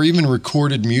machine, or even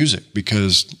recorded music,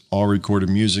 because all recorded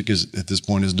music is at this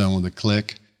point is done with a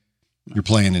click, you're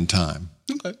playing in time.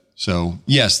 Okay. So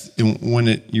yes,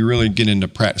 when you really get into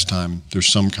practice time, there's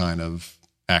some kind of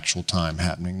actual time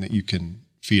happening that you can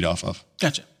feed off of.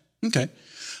 Gotcha. Okay.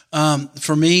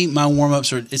 For me, my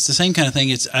warm-ups it's the same kind of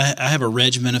thing. I have a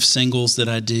regimen of singles that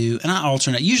I do, and I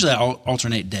alternate. Usually I'll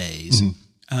alternate days,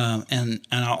 and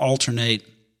I'll alternate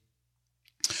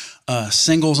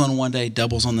singles on one day,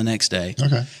 doubles on the next day.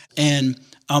 Okay. And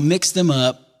I'll mix them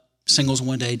up, singles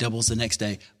one day, doubles the next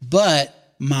day. But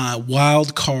my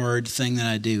wild card thing that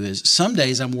I do is some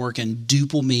days I'm working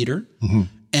duple meter,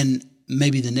 and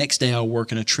maybe the next day I'll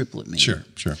work in a triplet meter.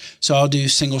 Sure. So I'll do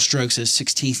single strokes as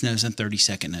 16th notes and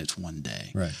 32nd notes one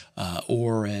day. Right.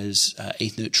 Or as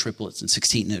 8th note triplets and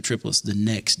 16th note triplets the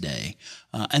next day.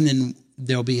 And then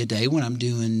there'll be a day when I'm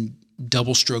doing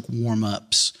double stroke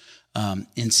warm-ups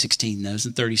in 16th notes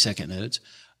and 32nd notes.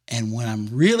 And when I'm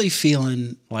really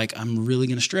feeling like I'm really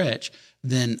going to stretch,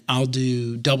 then I'll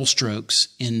do double strokes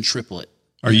in triplet.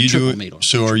 Are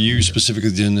you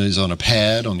specifically doing these on a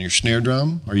pad on your snare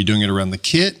drum? Are you doing it around the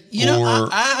kit?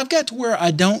 I've got to where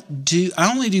I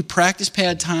only do practice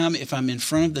pad time if I'm in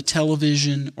front of the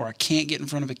television or I can't get in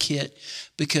front of a kit,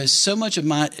 because so much of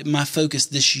my focus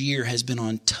this year has been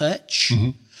on touch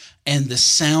and the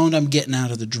sound I'm getting out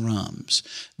of the drums.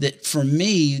 That for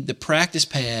me, the practice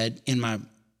pad in my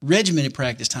regimented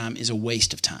practice time is a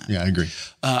waste of time. Yeah, I agree.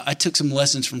 I took some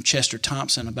lessons from Chester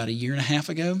Thompson about a year and a half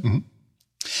ago.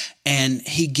 And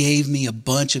he gave me a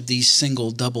bunch of these single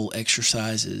double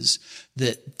exercises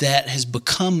that has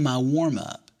become my warm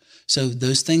up. So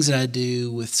those things that I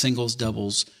do with singles,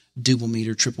 doubles, duple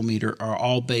meter, triple meter are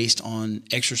all based on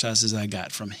exercises I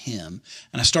got from him.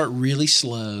 And I start really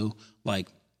slow, like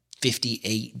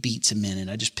 58 beats a minute.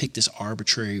 I just pick this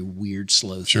arbitrary, weird,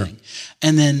 slow Sure. thing.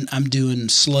 And then I'm doing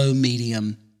slow,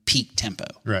 medium, peak tempo.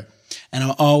 Right. And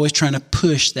I'm always trying to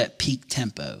push that peak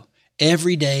tempo.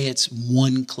 Every day it's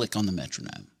one click on the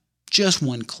metronome. Just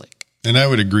one click. And I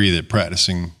would agree that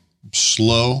practicing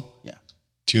slow Yeah.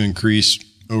 to increase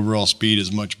overall speed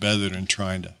is much better than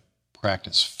trying to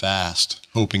practice fast,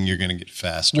 hoping you're going to get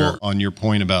faster. Well- On your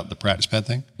point about the practice pad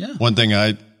thing, Yeah. one thing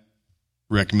I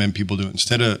recommend people do,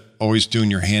 instead of always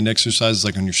doing your hand exercises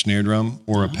like on your snare drum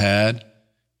or a pad,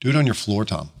 do it on your floor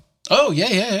tom Oh,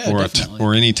 yeah, or definitely.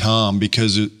 or any tom,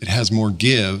 because it has more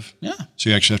give. Yeah. So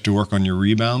you actually have to work on your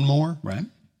rebound more. Right.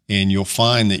 And you'll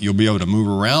find that you'll be able to move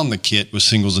around the kit with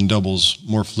singles and doubles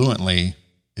more fluently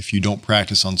if you don't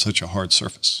practice on such a hard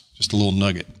surface. Just a little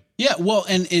nugget. Yeah, well,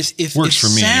 and if Works for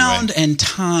me sound anyway. and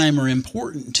time are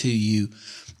important to you,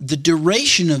 the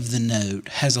duration of the note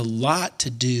has a lot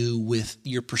to do with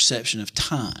your perception of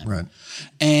time. Right.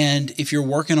 And if you're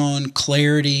working on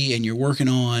clarity and you're working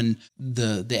on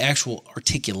the actual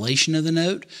articulation of the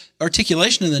note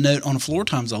on a floor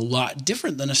tom is a lot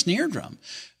different than a snare drum.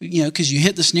 You know, because you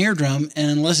hit the snare drum,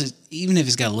 and even if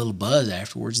it's got a little buzz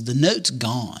afterwards, the note's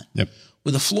gone. Yep.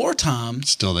 With a floor tom,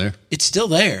 Still there. it's still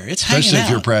there. It's Especially hanging out.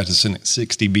 if you're practicing at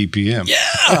 60 BPM.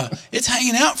 Yeah, it's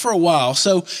hanging out for a while.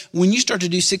 So when you start to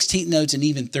do 16th notes and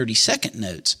even 32nd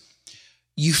notes,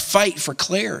 you fight for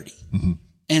clarity. Mm-hmm.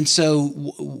 And so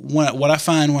what I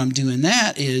find when I'm doing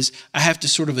that is I have to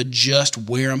sort of adjust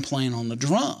where I'm playing on the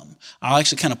drum. I'll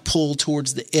actually kind of pull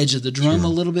towards the edge of the drum a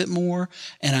little bit more,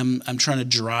 and I'm trying to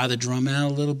dry the drum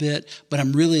out a little bit, but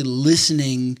I'm really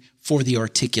listening for the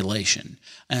articulation.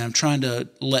 And I'm trying to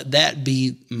let that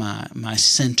be my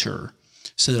center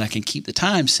so that I can keep the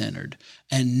time centered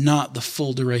and not the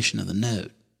full duration of the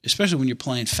note, especially when you're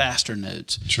playing faster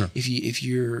notes. Sure. If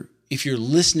you're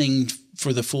listening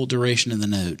for the full duration of the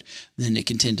note, then it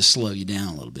can tend to slow you down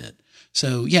a little bit.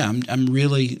 So yeah, I'm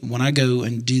really, when I go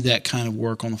and do that kind of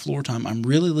work on the floor tom, I'm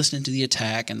really listening to the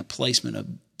attack and the placement of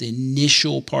the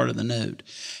initial part of the note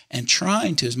and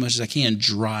trying to, as much as I can,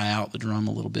 dry out the drum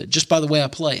a little bit just by the way I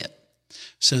play it,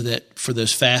 so that for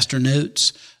those faster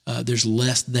notes, there's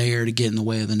less there to get in the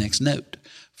way of the next note.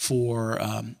 For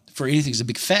anything that's a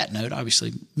big fat note,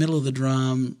 obviously middle of the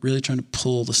drum, really trying to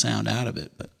pull the sound out of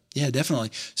it. But yeah,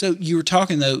 definitely. So you were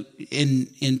talking though in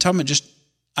talking about just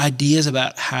ideas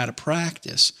about how to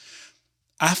practice.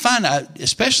 I find,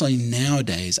 especially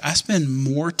nowadays, I spend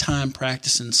more time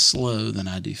practicing slow than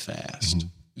I do fast. Mm-hmm.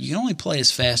 You can only play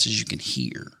as fast as you can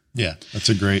hear. Yeah, that's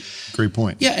a great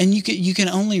point. Yeah, and you can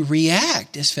only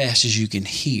react as fast as you can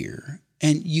hear,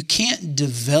 and you can't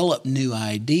develop new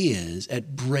ideas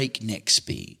at breakneck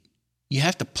speed. You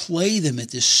have to play them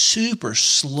at this super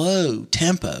slow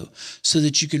tempo so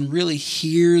that you can really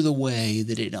hear the way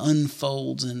that it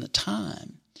unfolds in the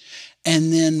time.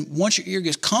 And then once your ear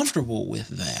gets comfortable with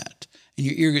that, and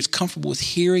your ear gets comfortable with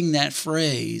hearing that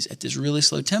phrase at this really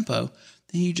slow tempo,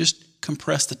 then you just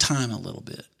compress the time a little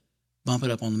bit, bump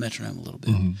it up on the metronome a little bit.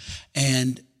 Mm-hmm.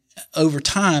 And over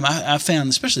time, I found,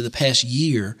 especially the past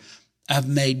year, I've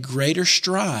made greater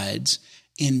strides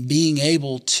in being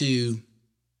able to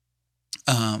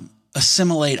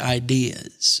assimilate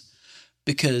ideas,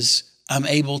 because I'm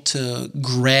able to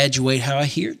graduate how I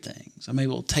hear things. I'm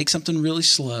able to take something really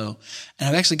slow, and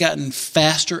I've actually gotten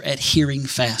faster at hearing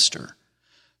faster,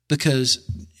 because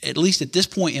at least at this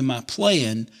point in my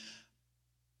playing,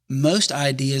 most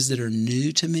ideas that are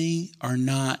new to me are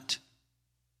not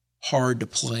hard to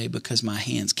play because my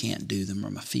hands can't do them or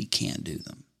my feet can't do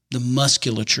them. The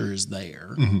musculature is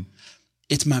there. Mm-hmm.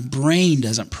 It's my brain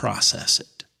doesn't process it.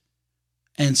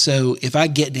 And so if I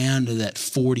get down to that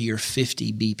 40 or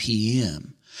 50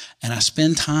 BPM and I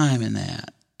spend time in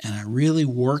that and I really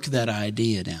work that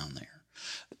idea down there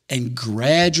and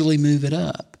gradually move it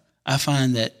up, I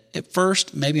find that at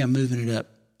first maybe I'm moving it up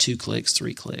 2 clicks,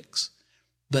 3 clicks.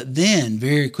 But then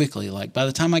very quickly, like by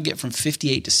the time I get from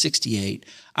 58 to 68,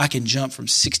 I can jump from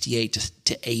 68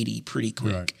 to 80 pretty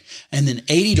quick. Right. And then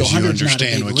 80 to 100 is not a big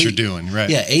leap. You understand what you're doing, right?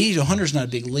 Yeah, 80 to 100 is not a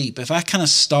big leap. If I kind of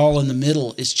stall in the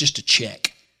middle, it's just a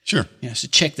check. Sure. Yeah, so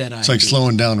check that out. It's like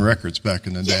slowing down records back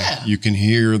in the day. Yeah. You can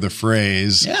hear the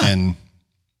phrase and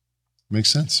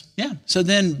makes sense. Yeah. So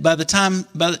then by the time,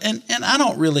 and I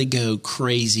don't really go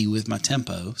crazy with my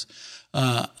tempos.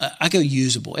 I go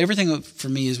usable. Everything for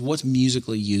me is what's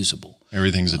musically usable.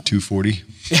 Everything's at 240.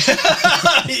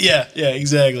 Yeah,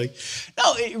 exactly.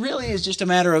 No, it really is just a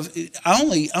matter of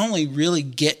I only really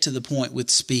get to the point with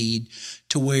speed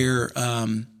to where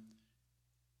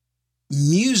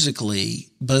musically,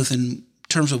 both in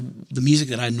terms of the music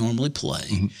that I normally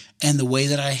play and the way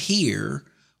that I hear,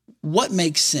 what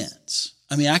makes sense.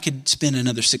 I mean, I could spend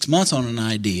another 6 months on an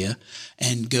idea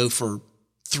and go for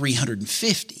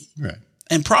 350 Right.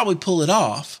 and probably pull it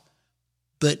off.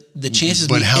 But the chances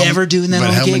of me ever doing that on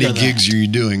a gig, how many gigs are you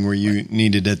doing where you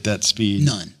needed at that speed?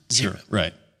 None. Zero. Sure.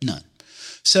 Right. None.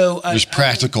 So there's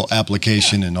practical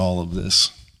application in all of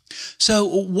this. So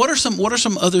what are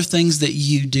some other things that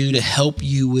you do to help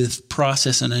you with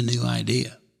processing a new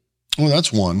idea? Well,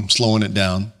 that's one, slowing it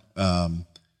down.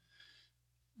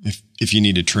 If you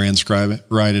need to transcribe it,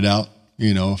 write it out,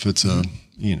 if it's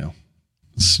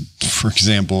for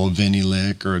example, a Vinny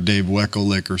lick or a Dave Weckl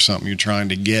lick or something you're trying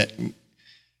to get,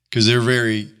 because they're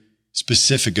very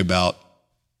specific about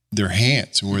their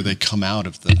hands and where they come out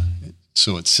of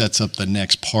so it sets up the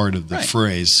next part of the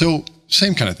phrase. So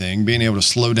same kind of thing, being able to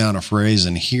slow down a phrase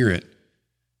and hear it.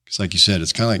 Because like you said,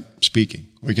 it's kind of like speaking.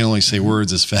 We can only say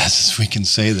words as fast as we can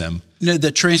say them.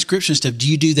 The transcription stuff, do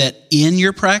you do that in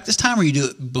your practice time or you do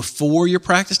it before your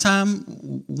practice time?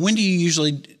 When do you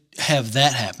usually have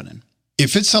that happening?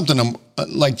 If it's something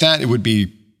like that, it would be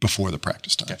before the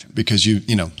practice time. Gotcha. Because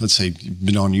let's say you've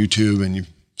been on YouTube and you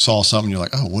saw something, you're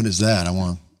like, oh, what is that? I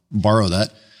want to borrow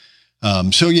that.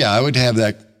 So yeah, I would have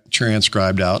that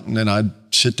transcribed out and then I'd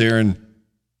sit there and,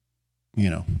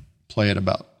 play at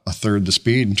about a third the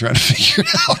speed and try to figure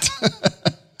it out.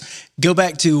 Go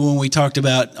back to when we talked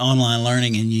about online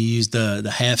learning and you used the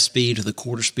half speed or the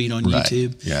quarter speed on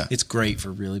YouTube. Yeah. It's great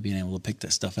for really being able to pick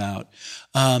that stuff out.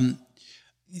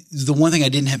 The one thing I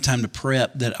didn't have time to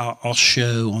prep that I'll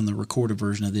show on the recorded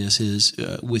version of this is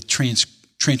with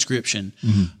transcription.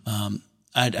 Mm-hmm.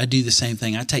 I do the same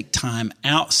thing. I take time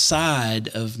outside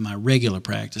of my regular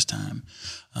practice time.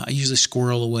 I usually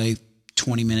squirrel away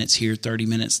 20 minutes here, 30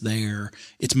 minutes there.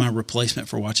 It's my replacement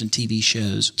for watching TV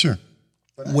shows. Sure.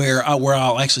 Where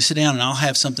I'll actually sit down and I'll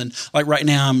have something like right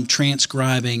now I'm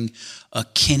transcribing a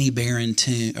Kenny Barron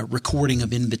tune, a recording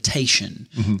of Invitation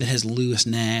that has Lewis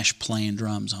Nash playing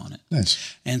drums on it.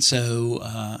 Nice. And so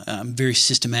I'm very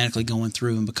systematically going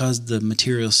through, and because the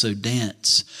material is so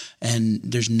dense and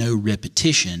there's no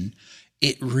repetition,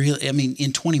 it really,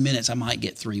 in 20 minutes I might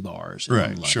get 3 bars.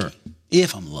 Right, sure.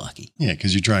 If I'm lucky. Yeah,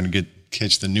 because you're trying to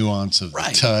catch the nuance of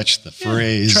the touch, the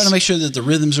phrase. Trying to make sure that the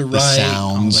rhythms are right,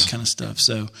 sounds, all that kind of stuff.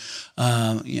 So,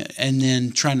 and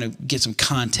then trying to get some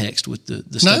context with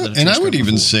the stuff. And I would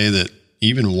even say that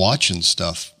even watching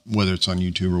stuff, whether it's on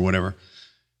YouTube or whatever,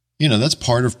 that's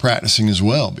part of practicing as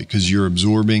well, because you're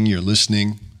absorbing, you're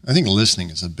listening. I think listening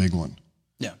is a big one.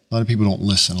 Yeah. A lot of people don't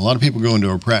listen. A lot of people go into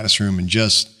a practice room and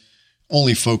just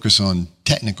only focus on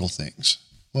technical things.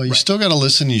 Well, you still got to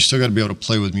listen. You still got to be able to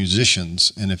play with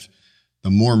musicians. And if the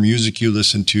more music you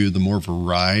listen to, the more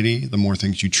variety, the more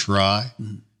things you try,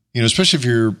 especially if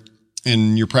you're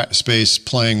in your practice space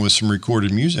playing with some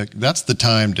recorded music, that's the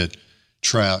time to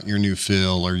try out your new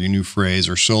fill or your new phrase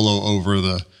or solo over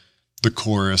the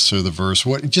chorus or the verse.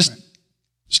 Just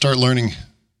start learning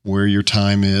where your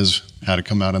time is, how to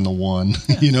come out in the one,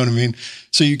 you know what I mean?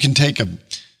 So you can take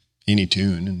any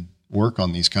tune and work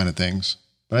on these kind of things.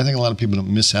 But I think a lot of people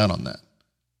don't miss out on that.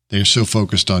 They're so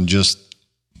focused on just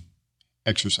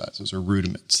exercises or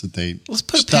rudiments that they let's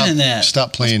put a pin in that.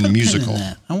 Stop playing the musical.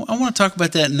 I want to talk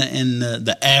about that in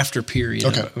the after period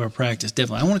of our practice.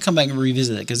 Definitely, I want to come back and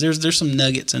revisit that because there's some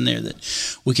nuggets in there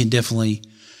that we can definitely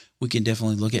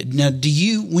look at. Now,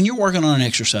 when you're working on an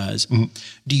exercise,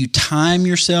 do you time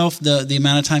yourself the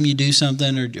amount of time you do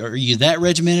something, or are you that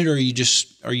regimented, or are you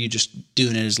just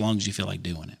doing it as long as you feel like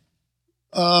doing it?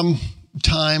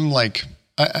 Time, like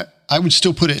I would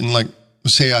still put it in, like,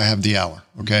 say I have the hour.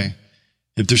 Okay.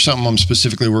 If there's something I'm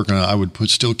specifically working on, I would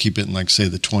still keep it in, like, say,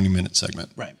 the 20-minute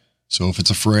segment. Right. So if it's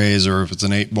a phrase or if it's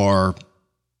an 8-bar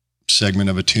segment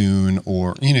of a tune,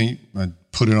 or, I'd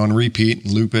put it on repeat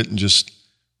and loop it and just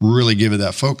really give it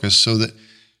that focus, so that,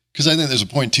 because I think there's a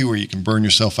point too where you can burn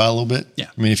yourself out a little bit. Yeah.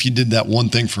 I mean, if you did that one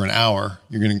thing for an hour,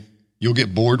 you'll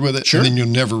get bored with it. Sure. And then you'll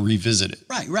never revisit it.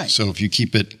 Right. So if you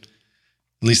keep it,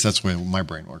 at least that's the way my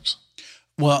brain works.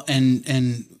 Well,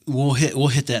 and we'll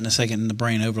hit that in a second in the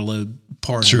brain overload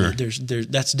part. Sure. Of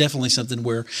it. That's definitely something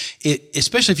where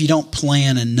especially if you don't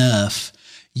plan enough,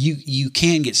 you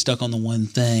can get stuck on the one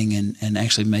thing and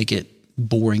actually make it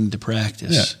boring to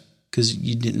practice. Yeah. Because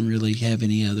you didn't really have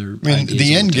any other. I mean,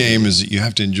 the end game is that you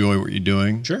have to enjoy what you're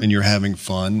doing. Sure. And you're having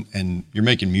fun and you're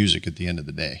making music at the end of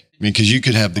the day. I mean, because you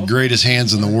could have the greatest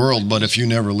hands in the world, but if you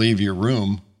never leave your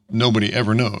room, nobody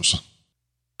ever knows.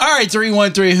 All right,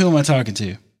 313, who am I talking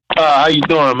to? How you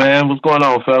doing, man? What's going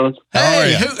on, fellas?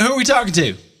 Hey, who are we talking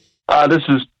to? This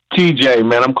is TJ,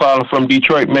 man. I'm calling from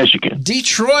Detroit, Michigan.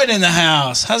 Detroit in the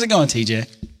house. How's it going, TJ?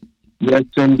 Yes,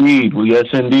 indeed.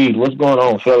 What's going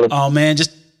on, fellas? Oh, man,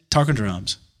 just talking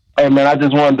drums. Hey man, I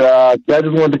just wanted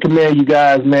to commend you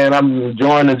guys, man. I'm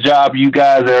enjoying the job you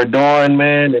guys are doing,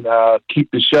 man, and keep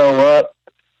the show up.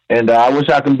 And I wish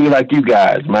I could be like you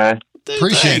guys, man.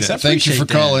 Appreciate it. Thank you for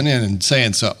calling in and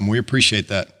saying something. We appreciate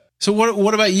that. So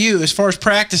what about you as far as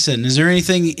practicing? Is there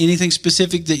anything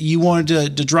specific that you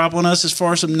wanted to drop on us as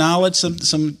far as some knowledge,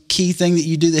 some key thing that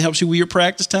you do that helps you with your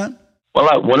practice time?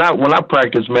 Well, when I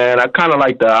practice, man, I kind of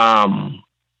like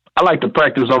to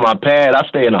practice on my pad. I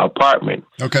stay in an apartment.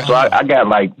 Okay. So I got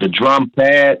like the drum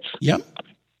pads. Yep.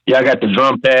 Yeah, I got the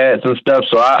drum pads and stuff.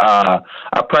 So I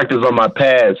practice on my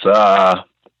pads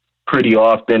pretty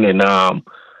often, and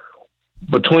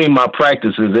between my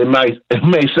practices, it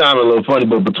may sound a little funny,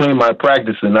 but between my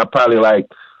practices, I probably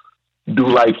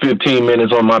do 15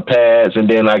 minutes on my pads, and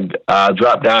then I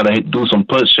drop down and do some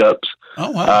push-ups.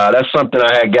 Oh, wow. That's something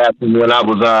I had got when I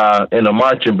was in a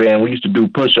marching band. We used to do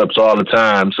push-ups all the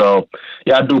time. So,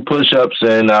 yeah, I do push-ups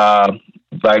and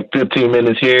 15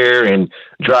 minutes here and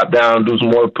drop down, do some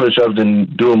more push-ups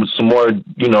and do some more,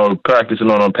 practicing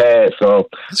on a pad. So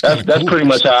that's pretty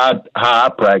much how I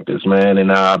practice, man.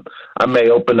 And I may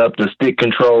open up the stick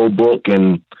control book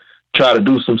and try to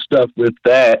do some stuff with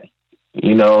that,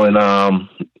 and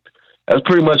that's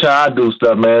pretty much how I do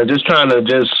stuff, man. Just trying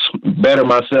to better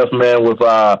myself, man, with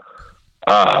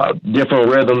different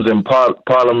rhythms and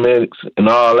parliaments and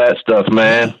all that stuff,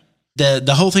 man.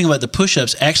 The whole thing about the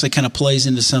push-ups actually kind of plays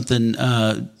into something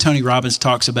Tony Robbins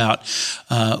talks about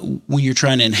when you're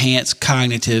trying to enhance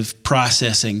cognitive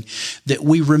processing, that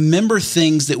we remember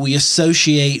things that we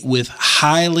associate with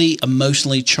highly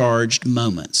emotionally charged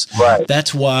moments. Right.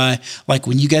 That's why, like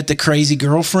when you got the crazy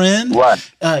girlfriend, right.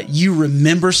 You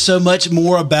remember so much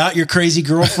more about your crazy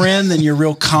girlfriend than your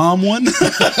real calm one.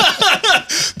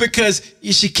 Because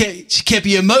she kept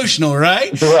you emotional, right?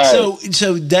 Right.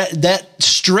 So that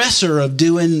stressor of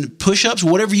doing push-ups,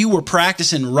 whatever you were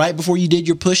practicing right before you did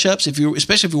your push-ups,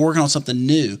 especially if you're working on something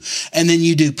new, and then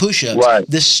you do push-ups, right.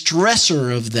 The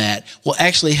stressor of that will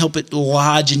actually help it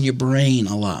lodge in your brain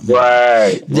a lot more.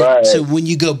 Right. Right. So when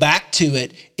you go back to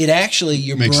it, it actually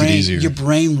your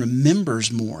brain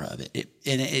remembers more of it.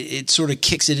 It sort of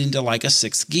kicks it into like a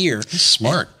sixth gear. That's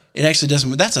smart. It actually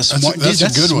doesn't. That's a smart. That's a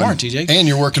good smart, one. TJ. And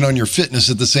you're working on your fitness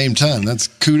at the same time. That's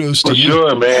kudos to you. For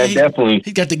sure, man. Definitely.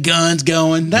 He's got the guns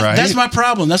going. Right. That's my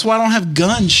problem. That's why I don't have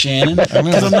guns, Shannon,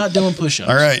 because I'm not doing push-ups.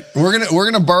 All right, we're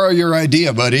gonna borrow your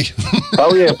idea, buddy.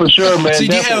 Oh yeah, for sure, man. So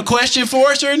do you have a question for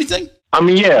us or anything? I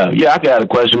mean, yeah, I got a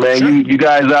question, man. Sure. You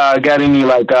guys got any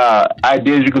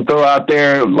ideas you can throw out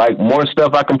there, like more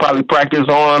stuff I can probably practice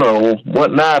on or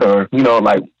whatnot, or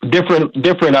different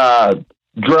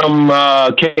drum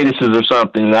cadences or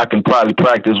something I can probably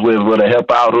practice with to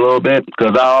help out a little bit,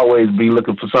 because I always be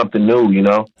looking for something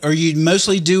new, Are you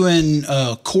mostly doing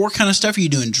core kind of stuff? Are you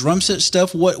doing drum set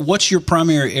stuff? What's your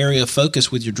primary area of focus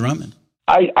with your drumming?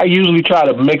 I usually try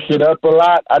to mix it up a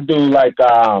lot. I do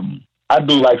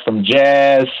some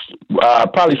jazz,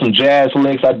 probably some jazz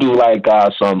licks. I do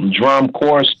some drum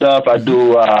core stuff. I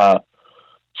do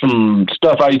some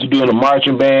stuff I used to do in the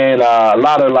marching band. A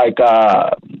lot of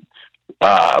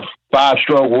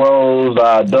 5-stroke rolls,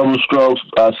 double strokes,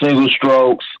 single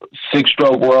strokes,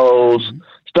 6-stroke rolls,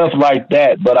 stuff like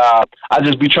that. But I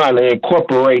just be trying to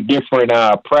incorporate different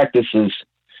practices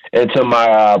into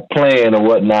my playing or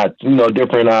whatnot,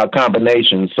 different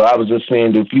combinations. So I was just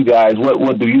saying, if you guys,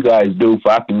 what do you guys do if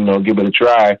I can, give it a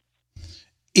try?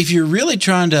 If you're really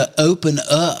trying to open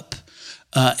up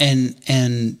and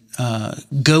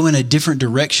go in a different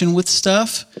direction with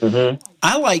stuff,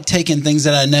 I like taking things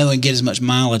that I know and get as much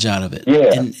mileage out of it.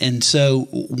 Yeah. And so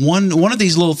one of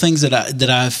these little things that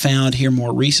I've found here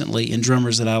more recently in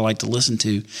drummers that I like to listen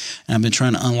to, and I've been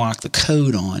trying to unlock the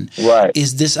code on, right,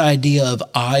 is this idea of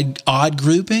odd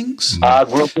groupings.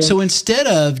 Odd groupings. So instead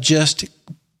of just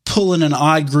pulling an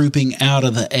odd grouping out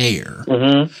of the air,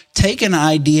 take an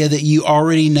idea that you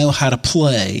already know how to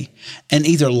play and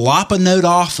either lop a note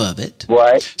off of it.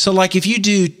 Right. So like if you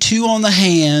do 2 on the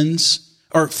hands,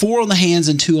 or 4 on the hands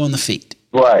and 2 on the feet.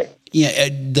 Right. Yeah,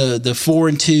 the 4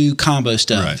 and 2 combo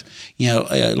stuff. Right.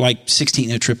 Like 16th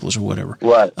note triples or whatever.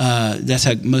 Right. That's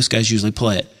how most guys usually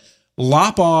play it.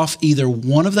 Lop off either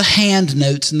one of the hand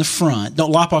notes in the front.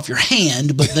 Don't lop off your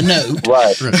hand, but the note.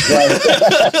 Right.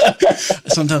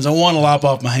 Sometimes I want to lop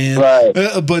off my hand. Right.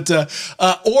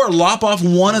 Or lop off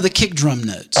one of the kick drum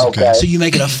notes. Okay. So you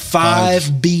make it a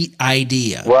 5-beat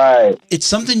idea. Right. It's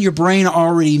something your brain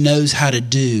already knows how to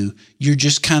do. You're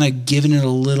just kind of giving it a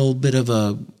little bit of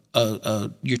a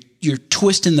you're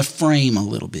twisting the frame a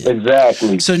little bit.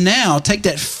 Exactly. So now take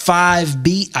that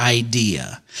 5-beat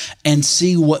idea and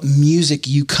see what music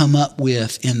you come up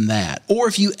with in that. Or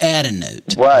if you add a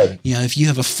note. Right. You know, if you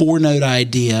have a 4-note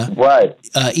idea, Right.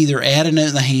 Either add a note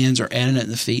in the hands or add a note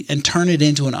in the feet and turn it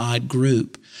into an odd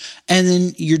group. And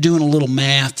then you're doing a little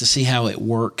math to see how it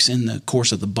works in the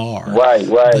course of the bar. Right.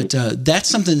 But that's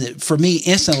something that, for me,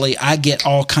 instantly, I get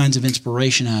all kinds of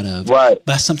inspiration out of. Right.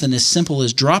 By something as simple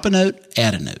as drop a note,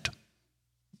 add a note.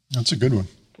 That's a good one.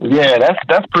 Yeah,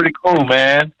 that's pretty cool,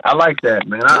 man. I like that,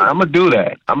 man. I'm gonna do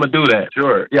that.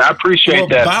 Sure. Yeah, I appreciate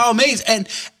that. By all means, and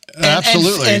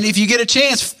Absolutely. And if you get a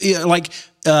chance,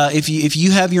 if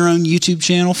you have your own YouTube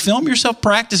channel, film yourself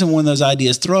practicing one of those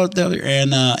ideas, throw it there,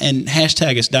 and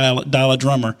hashtag us dial a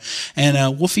drummer,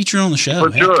 and we'll feature it on the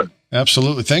show. For sure.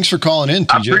 Absolutely. Thanks for calling in,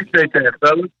 I TJ. appreciate that,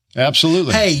 fellas.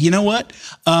 Absolutely. Hey, you know what?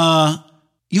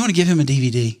 You want to give him a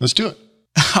DVD? Let's do it.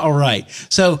 All right.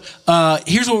 So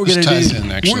here's what we're going to do. This ties in,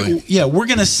 actually. We're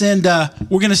going to send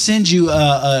you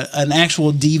an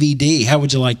actual DVD. How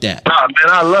would you like that? Oh, man,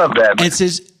 I love that, man. And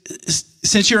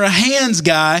since you're a hands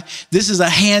guy, this is a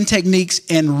Hand Techniques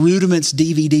and Rudiments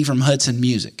DVD from Hudson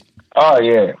Music. Oh,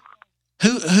 yeah.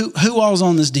 Who all's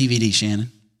on this DVD,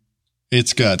 Shannon?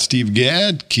 It's got Steve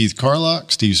Gadd, Keith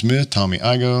Carlock, Steve Smith, Tommy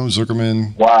Igoe,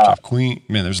 Zuckerman, Wow. Jeff Queen.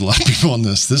 Man, there's a lot of people on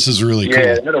this. This is really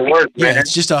Yeah, cool. it'll work, man. Yeah,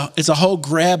 it's just it's a whole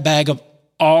grab bag of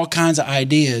all kinds of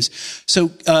ideas. So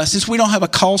since we don't have a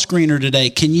call screener today,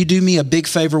 can you do me a big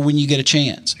favor when you get a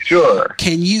chance? Sure.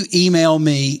 Can you email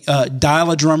me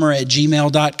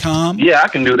dialadrummer@gmail.com? Yeah, I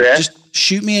can do that. Just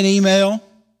shoot me an email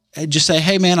and just say,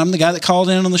 hey, man, I'm the guy that called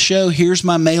in on the show. Here's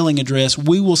my mailing address.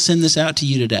 We will send this out to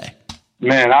you today.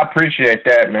 Man, I appreciate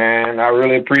that, man. I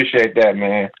really appreciate that,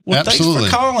 man. Well, Absolutely.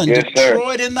 Thanks for calling. Yes, sir.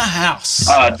 Detroit in the house.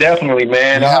 Definitely,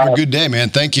 man. You have a good day, man.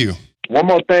 Thank you. One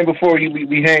more thing before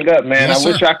we hang up, man. Yes, I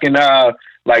wish sir. I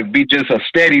can be just a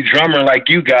steady drummer like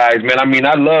you guys, man. I mean,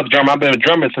 I love drumming. I've been a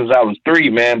drummer since I was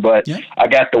 3, man. But Yeah. I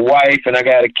got the wife and I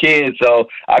got a kid, so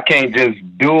I can't just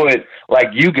do it like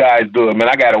you guys do it, man.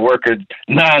 I got to work a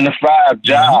 9-to-5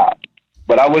 job.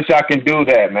 But I wish I can do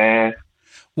that, man.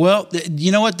 Well,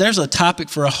 you know what? There's a topic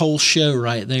for a whole show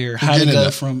right there. How to go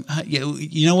from,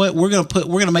 you know what? We're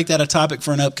gonna make that a topic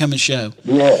for an upcoming show.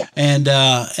 Yeah. And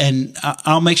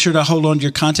I'll make sure to hold on to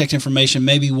your contact information.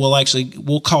 Maybe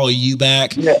we'll call you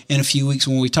back in a few weeks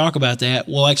when we talk about that.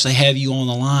 We'll actually have you on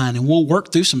the line and we'll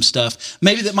work through some stuff.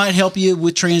 Maybe that might help you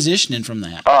with transitioning from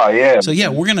that. Oh, yeah. So yeah,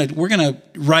 we're gonna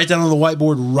write down on the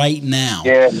whiteboard right now.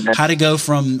 Yeah, man. How to go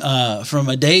from a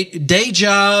day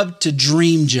job to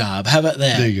dream job. How about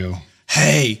that? There you go.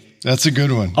 Hey, That's a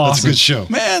good one. awesome. That's a good show.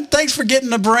 Man, thanks for getting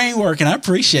the brain working. I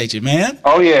appreciate you, man.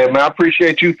 Oh, yeah, man. I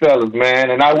appreciate you fellas, man.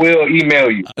 And I will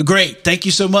email you. Great. Thank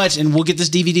you so much. And we'll get this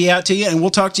DVD out to you and we'll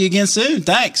talk to you again soon.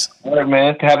 Thanks. All right,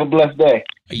 man. Have a blessed day.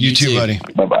 You too, buddy.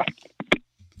 Bye-bye.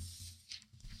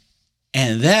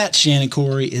 And that, Shannon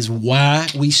Corey, is why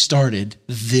we started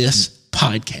this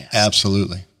podcast.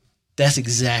 Absolutely. That's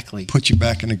exactly. Put you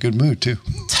back in a good mood, too.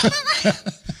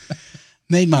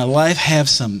 Made my life have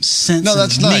some sense No,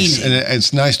 that's of nice. meaning. And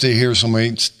it's nice to hear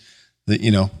somebody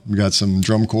that, we got some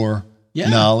drum corps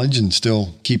knowledge and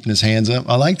still keeping his hands up.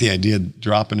 I like the idea of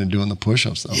dropping and doing the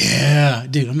push-ups, though. Yeah,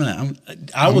 dude,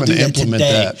 I will do that implement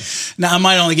today. that. Now, I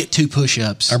might only get 2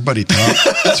 push-ups. Our buddy Tom.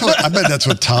 I bet that's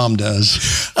what Tom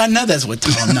does. I know that's what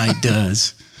Tom Knight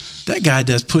does. That guy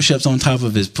does push-ups on top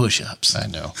of his push-ups. I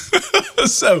know.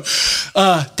 So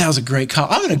that was a great call.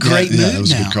 I'm in a great mood that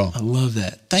was now. a good call. I love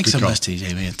that. Thanks Good so call. much,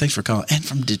 TJ, man. Thanks for calling. And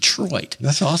from Detroit.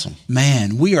 That's awesome.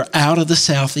 Man, we are out of the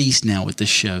Southeast now with this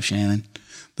show, Shannon.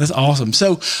 That's awesome.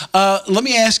 So let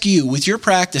me ask you, with your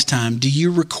practice time, do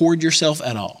you record yourself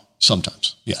at all?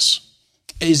 Sometimes, yes.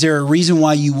 Is there a reason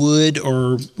why you would,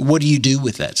 or what do you do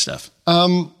with that stuff?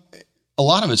 A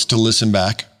lot of it's to listen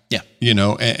back. Yeah.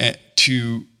 And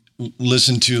to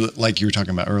listen to, like you were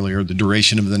talking about earlier, the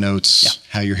duration of the notes,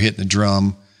 how you're hitting the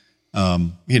drum.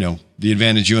 The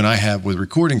advantage you and I have with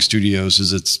recording studios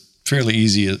is it's fairly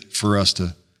easy for us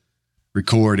to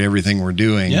record everything we're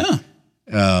doing. Yeah.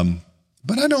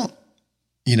 But I don't,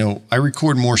 I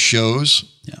record more shows,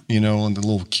 on the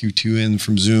little Q2 in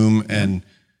from Zoom and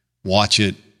watch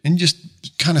it and just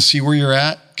kind of see where you're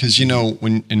at. Cause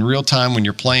when in real time, when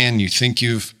you're playing, you think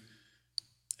it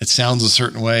sounds a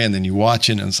certain way, and then you watch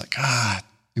it and it's like,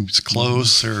 it was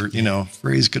close, or,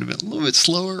 phrase could have been a little bit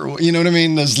slower, or, you know what I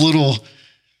mean? Those little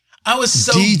I was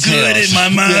so details. good in my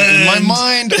mind. Yeah, in my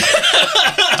mind,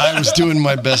 I was doing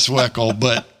my best Weckl,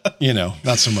 but,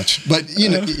 not so much. But,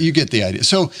 you get the idea.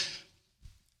 So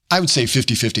I would say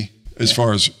 50-50 as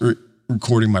far as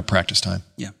recording my practice time.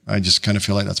 Yeah. I just kind of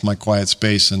feel like that's my quiet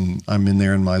space, and I'm in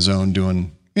there in my zone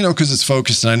doing, because it's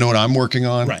focused and I know what I'm working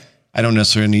on. Right. I don't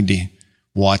necessarily need to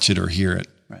watch it or hear it.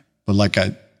 Right. But like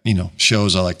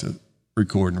shows, I like to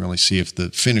record and really see if the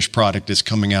finished product is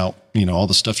coming out, all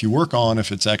the stuff you work on,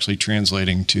 if it's actually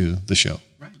translating to the show.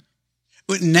 Right.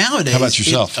 But nowadays, how about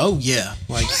yourself? Oh yeah.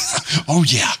 Like, oh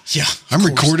yeah. Yeah. I'm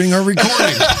recording our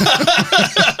recording.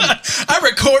 I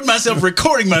record myself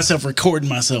recording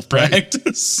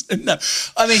practice. No,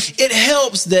 I mean, it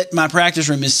helps that my practice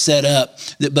room is set up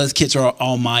that both kits are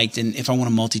all mic'd, and if I want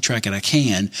to multi-track it, I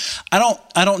can. I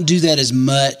don't do that as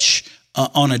much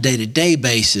on a day-to-day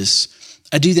basis.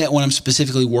 I do that when I'm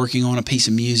specifically working on a piece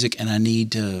of music and I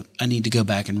need to go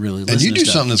back and really listen. And you to do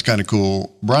stuff. something that's kind of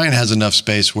cool. Brian has enough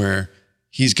space where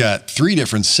he's got 3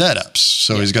 different setups.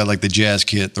 So he's got like the jazz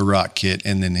kit, the rock kit,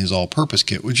 and then his all-purpose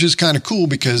kit, which is kind of cool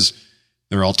because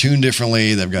they're all tuned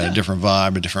differently. They've got a different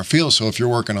vibe, a different feel. So if you're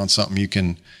working on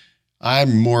something, I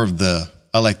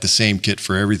like the same kit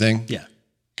for everything. Yeah.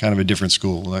 Kind of a different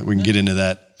school. Like we can get into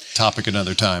that topic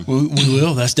another time. We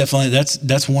will. That's definitely,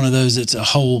 that's one of those. It's a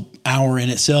whole hour in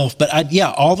itself. But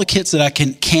all the kits that I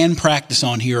can practice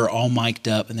on here are all mic'd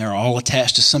up and they're all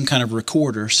attached to some kind of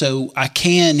recorder. So I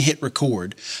can hit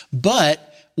record. But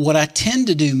what I tend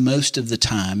to do most of the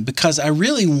time, because I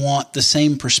really want the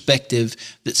same perspective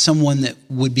that someone that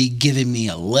would be giving me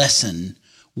a lesson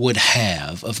would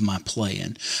have of my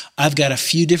playing. I've got a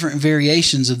few different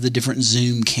variations of the different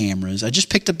Zoom cameras. I just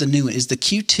picked up the new one. Is the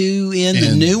Q2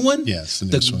 the new one? Yes, the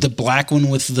newest one. The black one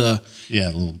with the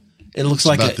it looks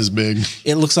like about this big.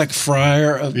 It looks like a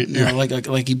friar of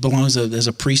like he belongs as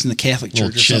a priest in the Catholic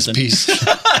Church or chess something. Piece.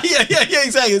 yeah,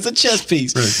 exactly. It's a chess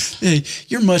piece. Right. Hey,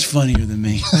 you're much funnier than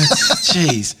me.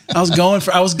 Jeez, I was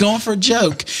going for a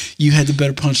joke. You had the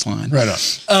better punchline. Right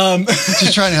on.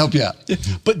 Just trying to help you out.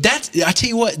 But I tell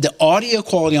you what, the audio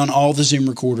quality on all the Zoom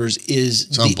recorders is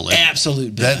the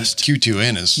absolute best. That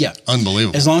Q2N is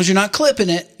unbelievable. As long as you're not clipping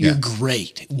it, you're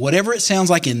great. Whatever it sounds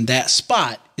like in that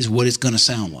spot is what it's going to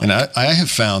sound like. And I have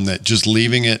found that just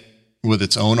leaving it with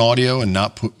its own audio and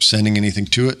not sending anything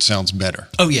to it sounds better.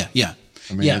 Oh yeah.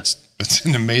 I mean, it's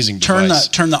an amazing device.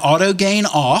 Turn the auto gain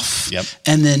off. Yep.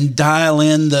 And then dial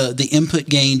in the input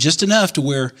gain just enough to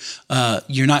where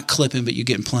you're not clipping, but you're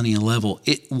getting plenty of level.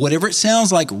 Whatever it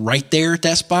sounds like right there at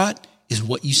that spot is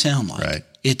what you sound like. Right.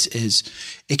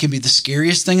 It can be the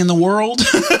scariest thing in the world.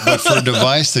 But for a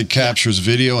device that captures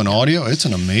video and audio, it's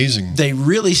an amazing. They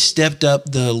really stepped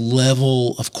up the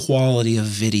level of quality of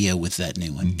video with that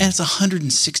new one. And it's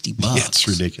 $160. Yeah, it's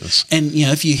ridiculous. And,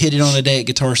 if you hit it on a day at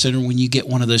Guitar Center, when you get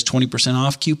one of those 20%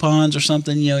 off coupons or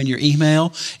something, in your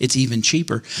email, it's even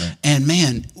cheaper. Right. And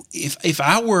man, if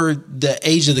I were the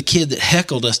age of the kid that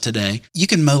heckled us today, you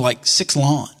can mow like 6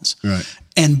 lawns. Right.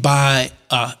 And buy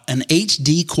an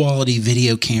HD quality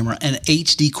video camera, an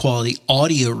HD quality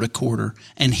audio recorder,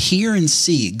 and hear and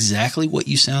see exactly what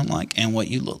you sound like and what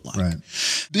you look like. Right.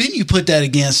 Then you put that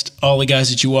against all the guys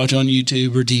that you watch on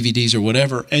YouTube or DVDs or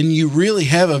whatever, and you really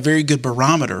have a very good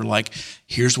barometer. Like,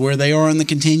 here's where they are in the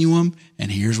continuum,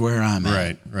 and here's where I'm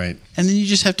at. Right. And then you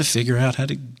just have to figure out how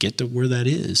to get to where that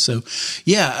is. So,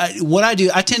 what I do,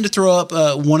 I tend to throw up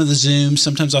one of the Zooms.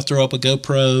 Sometimes I'll throw up a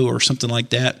GoPro or something like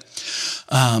that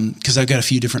because I've got a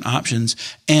few different options.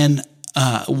 And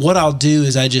what I'll do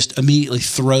is I just immediately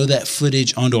throw that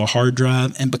footage onto a hard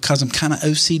drive. And because I'm kind of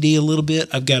OCD a little bit,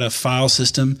 I've got a file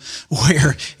system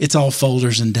where it's all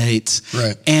folders and dates.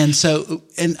 Right. And so,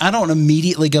 and I don't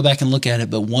immediately go back and look at it,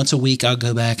 but once a week I'll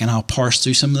go back and I'll parse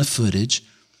through some of the footage.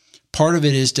 Part of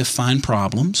it is to find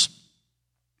problems,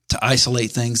 to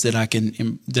isolate things that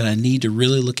I need to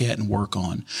really look at and work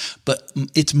on. But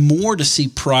it's more to see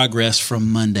progress from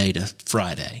Monday to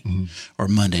Friday or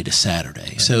Monday to Saturday.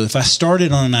 Right. So if I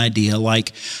started on an idea,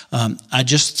 like I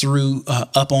just threw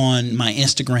up on my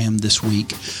Instagram this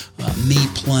week, me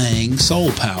playing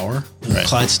Soul Power,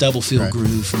 Clyde Stubblefield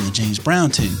groove from the James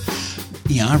Brown tune.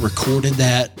 I recorded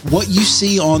that. What you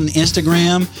see on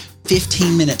Instagram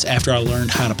 15 minutes after I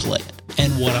learned how to play it.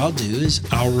 And what I'll do is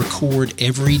I'll record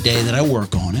every day that I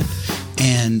work on it.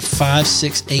 And 5,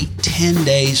 6, 8, 10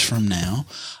 days from now,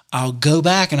 I'll go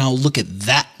back and I'll look at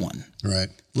that one. Right.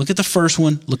 Look at the first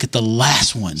one. Look at the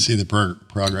last one. See the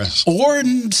progress. Or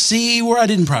see where I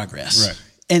didn't progress. Right.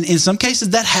 And in some cases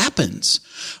that happens.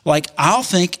 Like I'll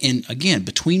think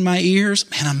between my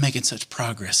ears, man, I'm making such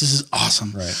progress. This is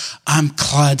awesome. Right. I'm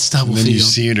Clyde Stubblefield. And then you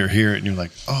see it or hear it and you're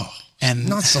like, oh. And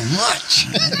not so much.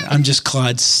 I'm just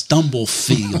Clyde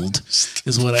Stumblefield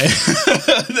is what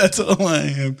that's all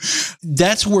I am.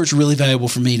 That's where it's really valuable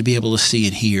for me to be able to see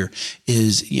and hear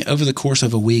is over the course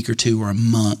of a week or two or a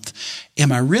month,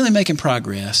 am I really making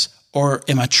progress? or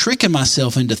am I tricking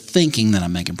myself into thinking that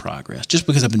I'm making progress just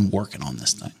because I've been working on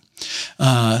this thing?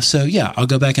 So yeah, I'll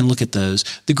go back and look at those.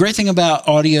 The great thing about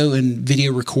audio and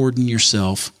video recording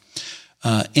yourself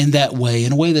in that way,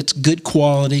 in a way that's good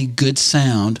quality, good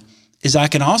sound, is I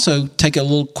can also take a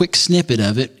little quick snippet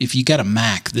of it. If you got a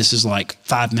Mac, this is like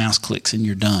 5 mouse clicks and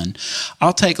you're done.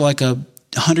 I'll take like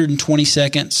 120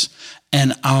 seconds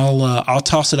and I'll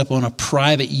toss it up on a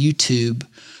private YouTube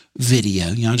video.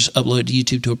 I'll just upload to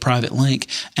YouTube to a private link,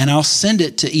 and I'll send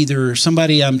it to either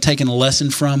somebody I'm taking a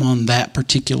lesson from on that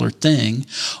particular thing,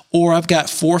 or I've got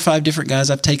 4 or 5 different guys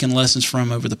I've taken lessons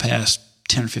from over the past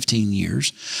 10 or 15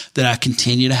 years that I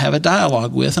continue to have a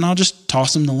dialogue with, and I'll just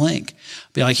toss them the link.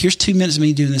 Be like, here's 2 minutes of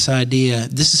me doing this idea.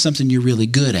 This is something you're really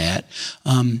good at.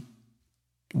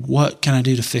 What can I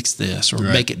do to fix this or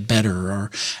make it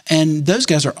better? And those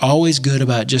guys are always good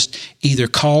about just either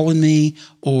calling me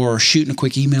or shooting a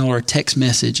quick email or a text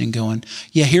message and going,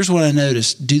 yeah, here's what I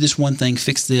noticed. Do this one thing,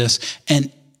 fix this.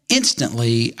 And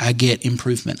instantly I get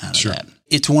improvement out of that.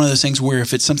 It's one of those things where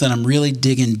if it's something I'm really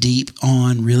digging deep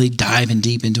on, really diving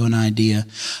deep into an idea,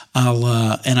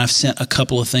 and I've sent a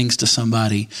couple of things to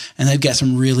somebody and they've got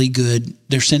some really good,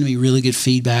 they're sending me really good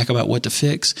feedback about what to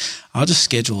fix. I'll just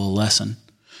schedule a lesson.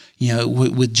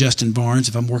 With Justin Barnes,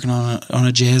 if I'm working on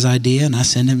a jazz idea and I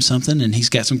send him something and he's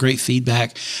got some great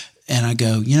feedback, and I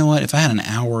go, you know what, if I had an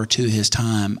hour or two of his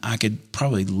time, I could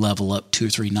probably level up 2 or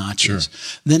 3 notches.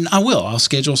 Then I will. I'll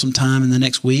schedule some time in the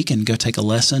next week and go take a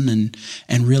lesson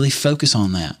and really focus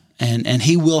on that. And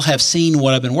he will have seen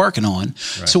what I've been working on.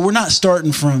 So we're not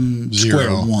starting from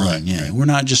square one. We're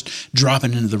not just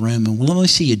dropping into the room and, well, let me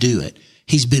see you do it.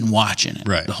 He's been watching it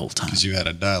the whole time. Because you had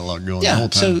a dialogue going the whole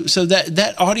time. So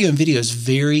that audio and video is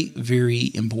very,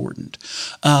 very important.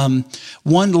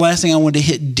 One last thing I wanted to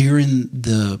hit during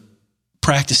the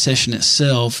practice session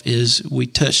itself is, we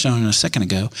touched on it a second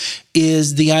ago,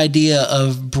 is the idea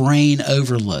of brain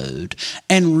overload.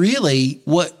 And really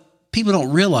what people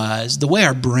don't realize, the way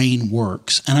our brain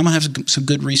works, and I'm going to have some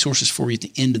good resources for you at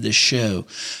the end of this show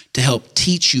to help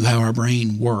teach you how our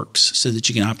brain works so that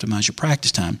you can optimize your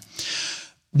practice time.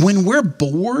 When we're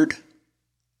bored,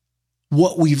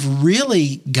 what we've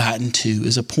really gotten to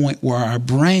is a point where our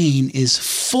brain is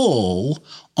full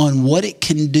on what it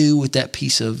can do with that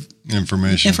piece of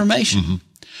information. Mm-hmm.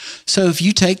 So if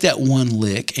you take that one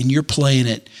lick and you're playing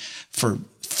it for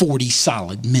 40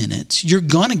 solid minutes, you're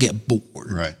going to get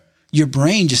bored. Your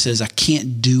brain just says, I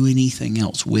can't do anything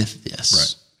else with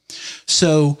this.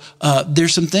 So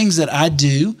there's some things that I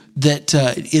do that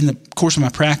in the course of my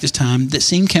practice time that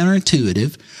seem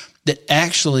counterintuitive, that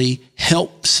actually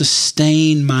help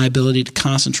sustain my ability to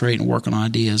concentrate and work on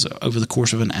ideas over the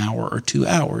course of an hour or 2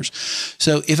 hours.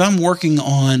 So if I'm working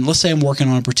on, let's say I'm working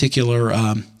on a particular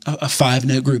a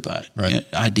 5-note group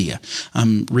idea,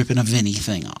 I'm ripping a Vinny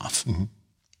thing off.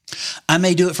 I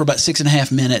may do it for about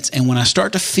 6.5 minutes, and when I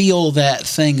start to feel that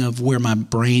thing of where my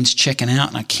brain's checking out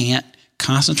and I can't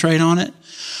concentrate on it,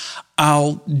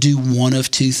 I'll do one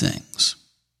of 2 things.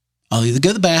 I'll either go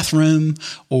to the bathroom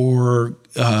or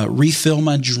refill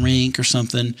my drink or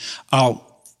something.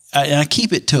 I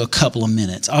keep it to a couple of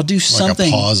minutes. I'll do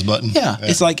something. Like a pause button? Yeah.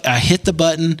 It's like I hit the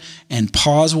button and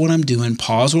pause what I'm doing,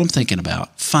 pause what I'm thinking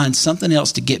about, find something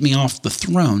else to get me off the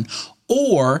throne,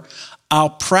 or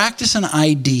I'll practice an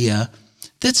idea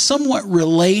that's somewhat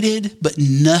related but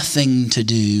nothing to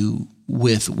do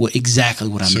with exactly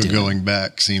what I'm doing. So going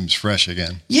back seems fresh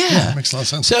again. Yeah. Makes a lot of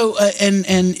sense. So, and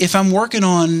if I'm working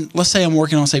on, let's say I'm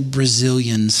working on, say,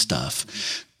 Brazilian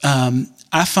stuff,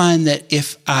 I find that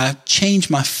if I change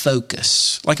my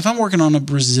focus, like if I'm working on a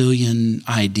Brazilian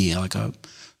idea, like a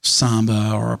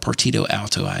samba or a partido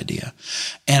alto idea,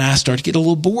 and I start to get a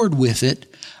little bored with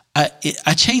it,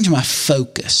 I change my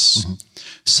focus.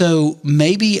 So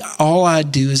maybe all I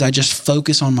do is I just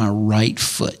focus on my right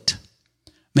foot.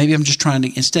 Maybe I'm just trying to,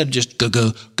 instead of just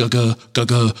go,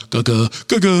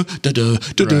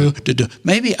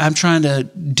 maybe I'm trying to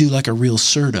do like a real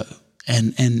surdo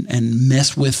and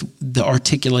mess with the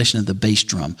articulation of the bass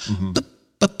drum.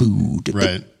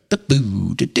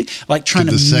 Like trying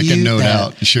to the second note that.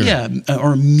 Out. Sure. Yeah.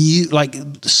 Or mute,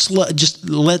 like just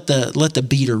let the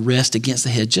beater rest against the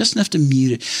head just enough to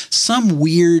mute it. Some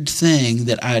weird thing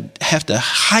that I have to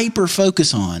hyper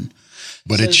focus on.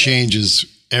 But so it changes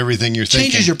everything you're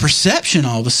thinking. Changes your perception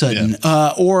all of a sudden.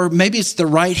 Yeah. Or maybe it's the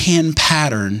right hand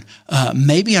pattern.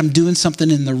 Maybe I'm doing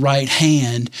something in the right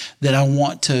hand that I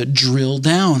want to drill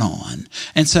down on.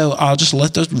 And so I'll just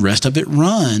let the rest of it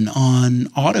run on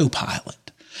autopilot.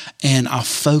 And I'll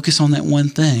focus on that one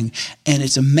thing. And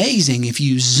it's amazing if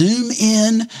you zoom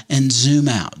in and zoom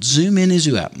out. Zoom in and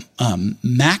zoom out.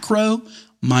 Macro,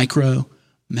 micro,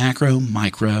 macro,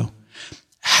 micro,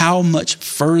 how much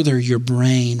further your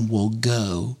brain will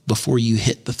go before you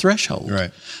hit the threshold.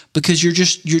 Right. Because you're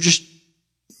just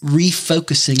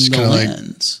refocusing the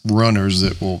lens. Like runners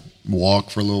that will walk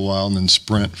for a little while and then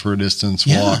sprint for a distance,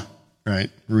 walk,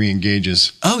 right?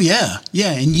 Re-engages. Oh yeah.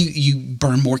 Yeah. And you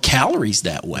burn more calories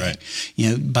that way,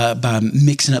 by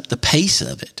mixing up the pace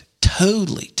of it.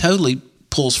 Totally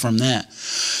pulls from that.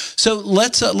 So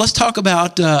let's talk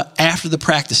about after the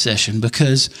practice session,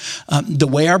 because the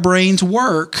way our brains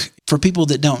work, for people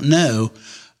that don't know,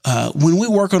 when we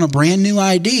work on a brand new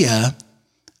idea,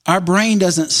 our brain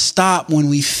doesn't stop when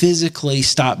we physically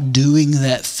stop doing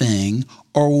that thing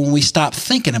or when we stop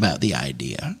thinking about the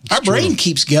idea. Our brain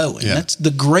keeps going. Yeah. That's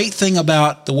the great thing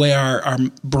about the way our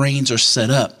brains are set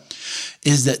up,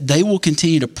 is that they will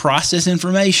continue to process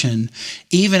information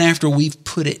even after we've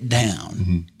put it down.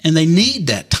 Mm-hmm. And they need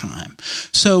that time.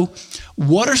 So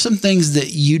what are some things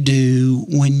that you do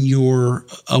when you're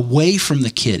away from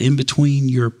the kit, in between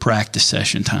your practice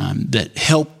session time, that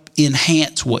help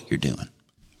enhance what you're doing?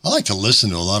 I like to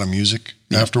listen to a lot of music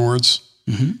afterwards,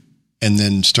 and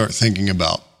then start thinking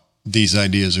about these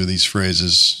ideas or these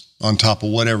phrases on top of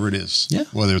whatever it is,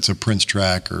 whether it's a Prince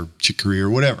track or Chicory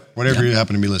or whatever you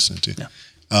happen to be listening to.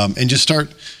 And just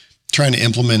start trying to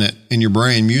implement it in your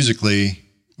brain musically,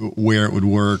 where it would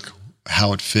work,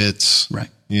 how it fits,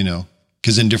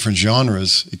 because in different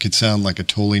genres, it could sound like a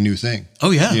totally new thing. Oh,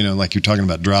 yeah. Like you're talking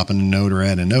about dropping a note or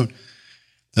adding a note.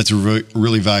 That's a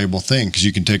really valuable thing, because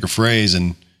you can take a phrase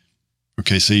and,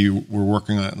 say you were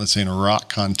working on it, let's say in a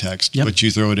rock context, but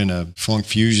you throw it in a funk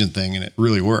fusion thing and it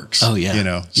really works. Oh,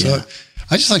 yeah. So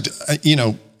I just like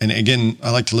to, and again,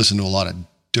 I like to listen to a lot of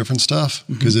different stuff,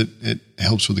 because it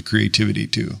helps with the creativity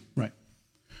too. Right.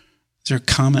 Is there a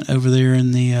comment over there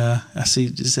in the, I see,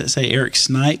 does that say Eric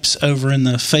Snipes over in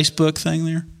the Facebook thing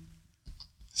there?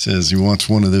 Says he wants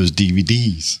one of those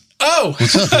DVDs. Oh!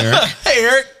 What's up, Eric? Hey,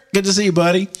 Eric. Good to see you,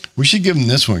 buddy. We should give him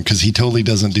this one, because he totally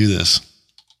doesn't do this.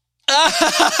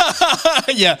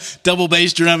 Yeah, double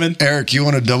bass drumming. Eric, you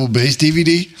want a double bass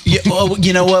DVD? Yeah, well,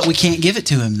 you know what? We can't give it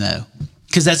to him, though,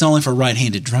 because that's only for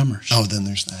right-handed drummers. Oh, then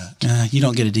there's that. You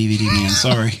don't get a DVD, man.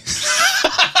 Sorry.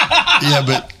 Yeah,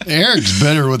 but Eric's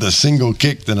better with a single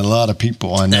kick than a lot of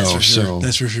people I know. That's for sure.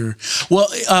 That's for sure. Well,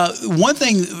 one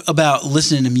thing about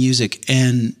listening to music,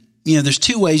 and there's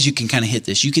two ways you can kind of hit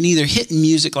this. You can either hit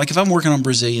music, like if I'm working on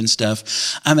Brazilian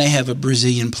stuff, I may have a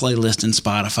Brazilian playlist in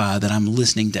Spotify that I'm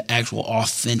listening to actual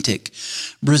authentic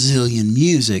Brazilian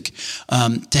music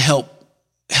to help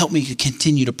me to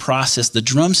continue to process the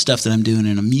drum stuff that I'm doing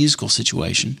in a musical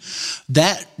situation.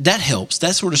 That helps.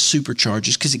 That sort of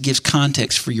supercharges, because it gives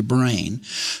context for your brain.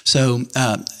 So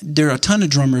there are a ton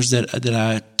of drummers that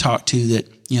I talk to that,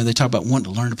 they talk about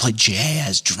wanting to learn to play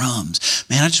jazz drums.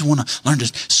 Man, I just want to learn to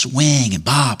swing and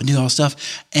bop and do all this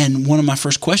stuff. And one of my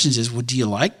first questions is, well, do you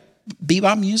like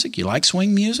bebop music? You like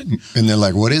swing music? And they're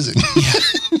like, what is it?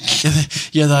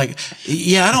 You're like,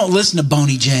 I don't listen to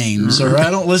Boney James, or I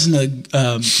don't listen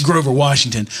to Grover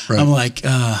Washington. Right. I'm like,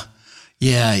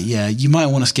 you might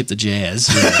want to skip the jazz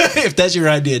if that's your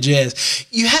idea of jazz.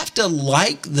 You have to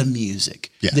like the music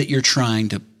that you're trying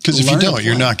to. Because if you don't,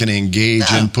 you're not going to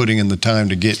engage in putting in the time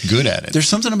to get good at it. There's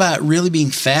something about really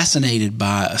being fascinated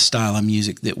by a style of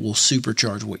music that will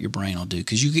supercharge what your brain will do,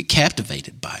 because you get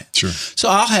captivated by it. Sure. So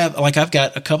I've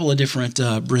got a couple of different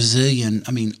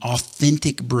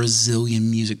authentic Brazilian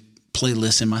music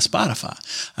playlists in my Spotify.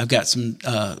 I've got some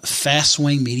fast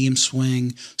swing, medium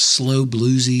swing, slow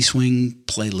bluesy swing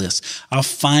playlists. I'll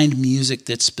find music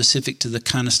that's specific to the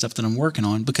kind of stuff that I'm working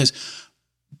on, because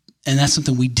and that's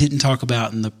something we didn't talk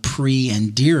about in the pre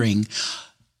and during.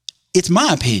 It's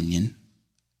my opinion,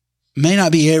 may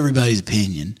not be everybody's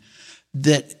opinion,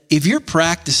 that if you're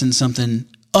practicing something,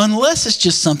 unless it's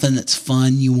just something that's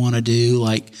fun you want to do,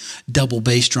 like double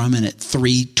bass drumming at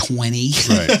 320,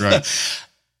 right.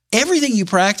 Everything you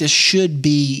practice should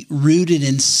be rooted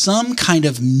in some kind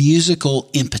of musical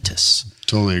impetus.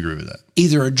 Totally agree with that.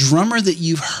 Either a drummer that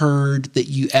you've heard that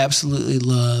you absolutely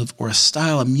love, or a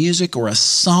style of music, or a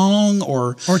song,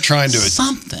 or trying to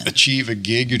something. Achieve a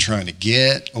gig you're trying to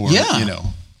get, or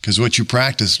because what you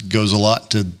practice goes a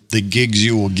lot to the gigs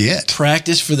you will get.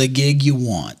 Practice for the gig you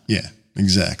want. Yeah,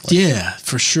 exactly. Yeah,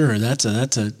 for sure. That's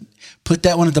a put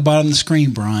that one at the bottom of the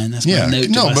screen, Brian. That's my note to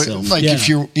myself. But if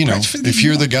you're if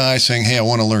you're the guy saying, "Hey, I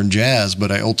want to learn jazz,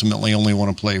 but I ultimately only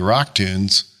want to play rock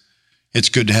tunes," it's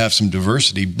good to have some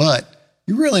diversity, but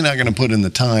you're really not going to put in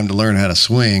the time to learn how to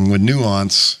swing with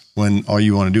nuance when all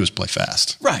you want to do is play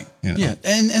fast. Right. You know? Yeah.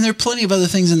 And there are plenty of other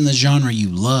things in the genre you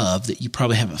love that you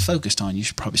probably haven't focused on. You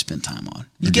should probably spend time on.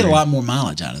 You get a lot more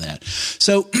mileage out of that.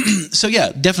 So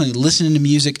yeah, definitely listening to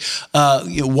music,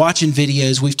 watching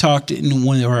videos. We've talked in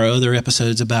one of our other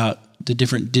episodes about the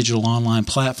different digital online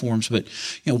platforms, but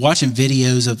watching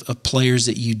videos of players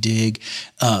that you dig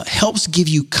helps give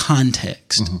you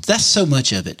context. Mm-hmm. That's so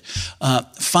much of it.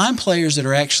 Find players that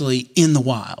are actually in the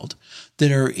wild,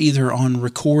 that are either on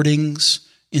recordings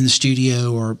in the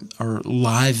studio or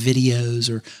live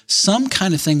videos or some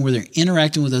kind of thing where they're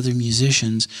interacting with other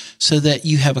musicians so that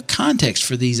you have a context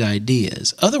for these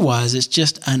ideas. Otherwise, it's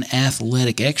just an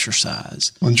athletic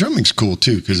exercise. Well, drumming's cool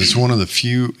too, because it's one of the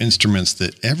few instruments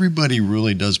that everybody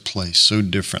really does play so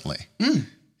differently.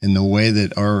 In the way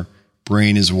that our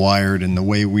brain is wired and the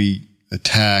way we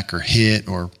attack or hit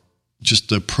or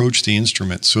just approach the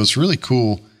instrument. So it's really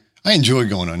cool. I enjoy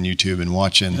going on YouTube and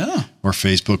watching or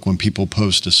Facebook when people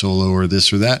post a solo or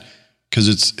this or that, because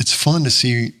it's fun to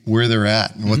see where they're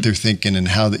at and what they're thinking and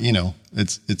how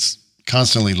it's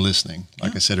constantly listening.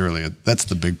 Like I said earlier, that's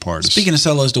the big part. Speaking of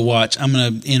solos to watch, I'm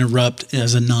going to interrupt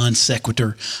as a non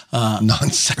sequitur.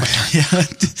 Non-sequitur.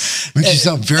 Makes you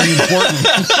sound very important.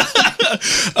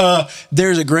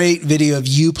 There's a great video of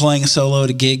you playing a solo at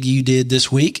a gig you did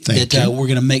this week. Thank you. We're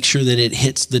going to make sure that it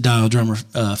hits the Dial Drummer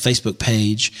Facebook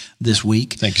page this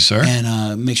week. Thank you, sir.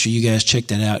 And make sure you guys check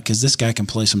that out, because this guy can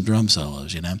play some drum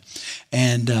solos,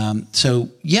 And so,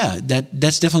 yeah,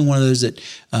 that's definitely one of those that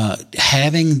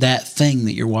having that thing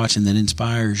that you're watching that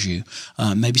inspires you.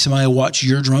 Maybe somebody will watch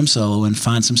your drum solo and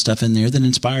find some stuff in there that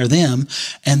inspire them,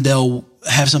 and they'll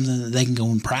have something that they can go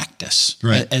and practice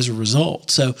as a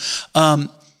result. So,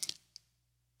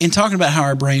 in talking about how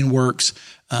our brain works,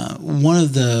 one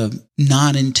of the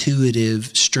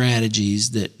non-intuitive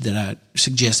strategies that I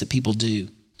suggest that people do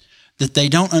that they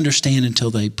don't understand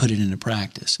until they put it into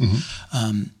practice.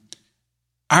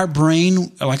 Our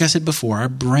brain, like I said before, our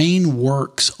brain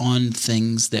works on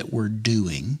things that we're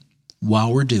doing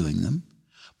while we're doing them,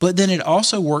 but then it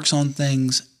also works on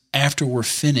things after we're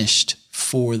finished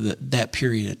for that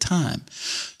period of time.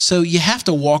 So you have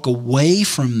to walk away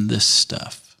from this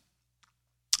stuff.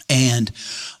 And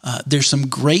there's some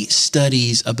great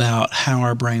studies about how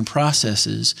our brain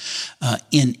processes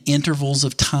in intervals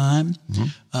of time.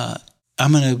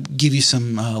 I'm going to give you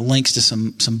some links to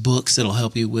some books that'll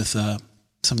help you with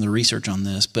some of the research on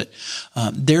this, but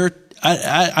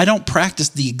I don't practice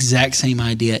the exact same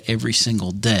idea every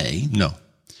single day. No.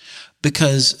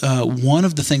 Because one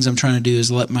of the things I'm trying to do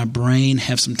is let my brain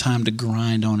have some time to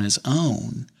grind on its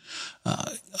own,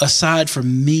 aside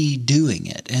from me doing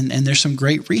it. And there's some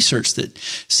great research that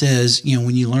says,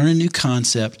 when you learn a new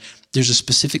concept, there's a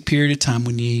specific period of time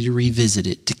when you need to revisit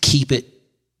it to keep it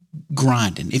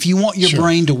grinding. If you want your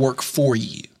brain to work for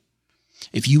you,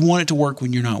 if you want it to work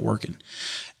when you're not working,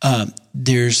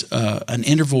 there's an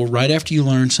interval right after you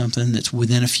learn something that's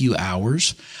within a few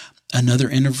hours, another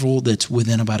interval that's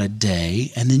within about a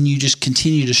day, and then you just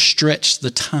continue to stretch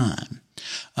the time.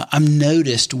 I'm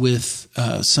noticed with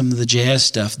some of the jazz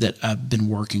stuff that I've been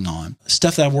working on,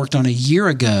 stuff that I worked on a year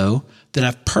ago that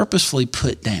I've purposefully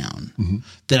put down,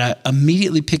 that I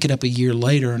immediately pick it up a year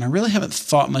later, and I really haven't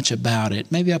thought much about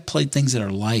it. Maybe I played things that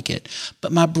are like it,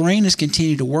 but my brain has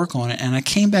continued to work on it, and I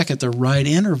came back at the right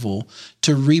interval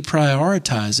to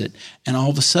reprioritize it, and all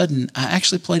of a sudden, I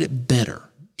actually played it better.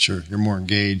 Sure, you're more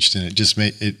engaged, and it just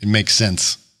it makes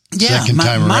sense. Yeah,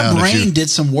 my brain did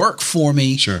some work for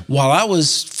me while I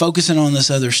was focusing on this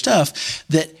other stuff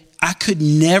that I could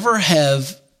never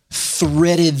have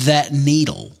threaded that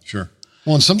needle. Sure.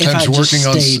 Well, and sometimes if I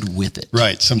stayed with it.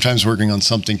 Right. Sometimes working on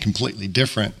something completely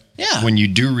different. Yeah. When you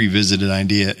do revisit an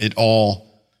idea, it all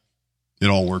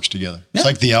works together. Yeah. It's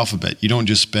like the alphabet. You don't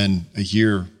just spend a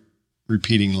year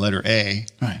repeating letter A.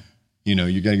 Right.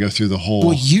 You got to go through the whole.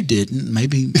 Well, you didn't.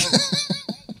 Maybe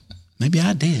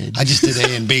I did. I just did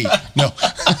A and B. No.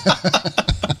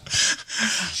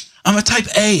 I'm a type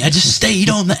A. I just stayed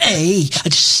on the A.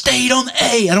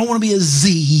 I don't want to be a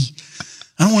Z.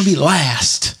 I don't want to be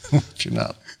last. You're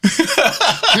not.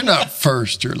 You're not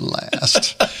first. You're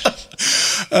last.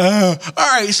 All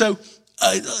right. So,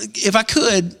 if I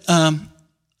could,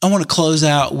 I want to close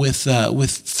out with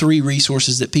 3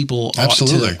 resources that people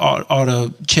ought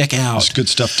to check out. It's good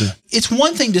stuff to. It's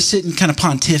one thing to sit and kind of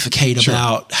pontificate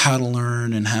about how to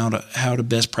learn and how to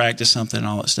best practice something and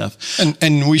all that stuff.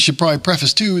 And we should probably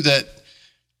preface too that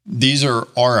these are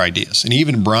our ideas, and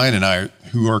even Brian and I,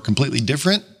 who are completely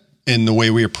different in the way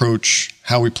we approach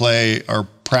how we play our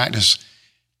practice.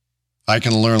 I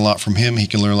can learn a lot from him. He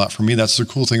can learn a lot from me. That's the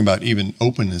cool thing about even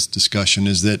openness discussion,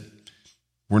 is that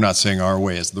we're not saying our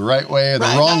way is the right way or the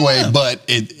wrong way, but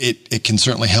it can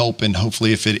certainly help. And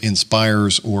hopefully if it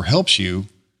inspires or helps you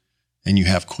and you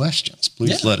have questions,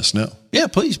 please let us know. Yeah,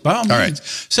 please, by all means. Right.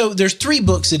 So there's 3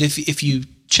 books that if you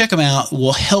check them out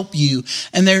will help you.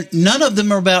 And none of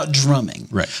them are about drumming,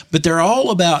 right? But they're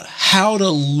all about how to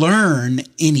learn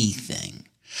anything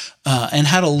and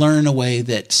how to learn in a way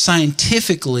that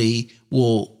scientifically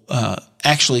will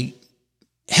actually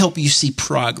help you see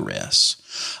progress.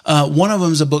 One of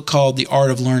them is a book called The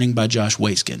Art of Learning by Josh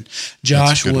Waitzkin.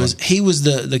 Josh was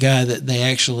the guy that they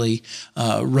actually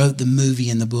wrote the movie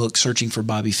and the book Searching for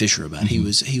Bobby Fischer about.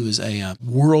 Mm-hmm. He was a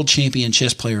world champion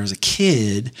chess player as a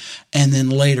kid, and then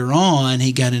later on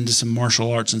he got into some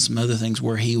martial arts and some other things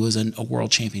where he was a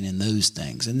world champion in those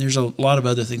things. And there's a lot of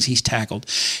other things he's tackled.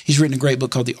 He's written a great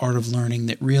book called The Art of Learning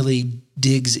that really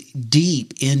digs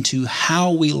deep into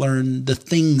how we learn the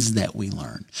things that we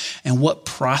learn and what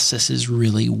processes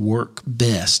really work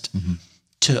best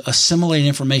to assimilate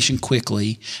information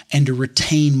quickly and to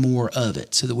retain more of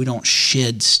it so that we don't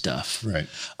shed stuff. Right.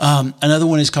 Another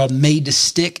one is called Made to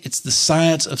Stick. It's The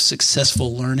Science of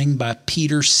Successful Learning by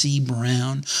Peter C.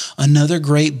 Brown. Another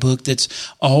great book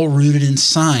that's all rooted in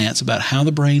science about how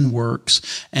the brain works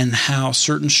and how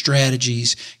certain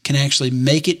strategies can actually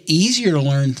make it easier to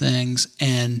learn things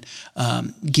and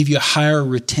give you a higher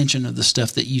retention of the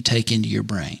stuff that you take into your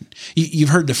brain. You've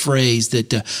heard the phrase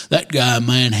that that guy,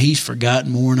 man, he's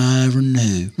forgotten more than I ever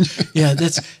knew. Yeah,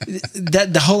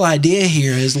 the whole idea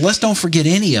here is let's don't forget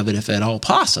any of it if at all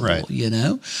possible. Right. You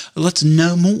know, let's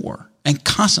know more and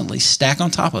constantly stack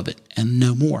on top of it and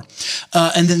know more.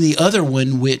 And then the other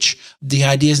one, which the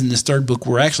ideas in this third book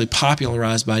were actually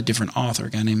popularized by a different author, a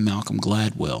guy named Malcolm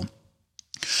Gladwell.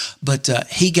 But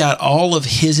he got all of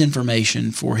his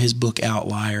information for his book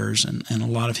Outliers and a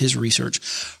lot of his research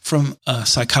from a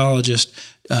psychologist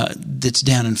that's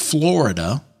down in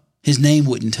Florida. His name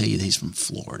wouldn't tell you that he's from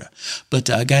Florida, but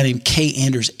a guy named K.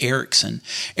 Anders Ericsson.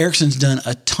 Ericsson's done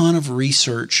a ton of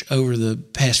research over the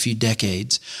past few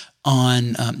decades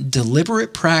on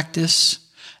deliberate practice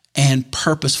and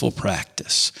purposeful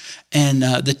practice. And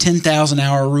the 10,000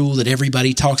 hour rule that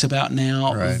everybody talks about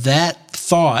now, that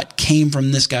thought came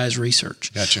from this guy's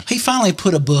research. Gotcha. He finally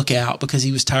put a book out because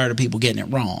he was tired of people getting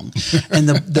it wrong. And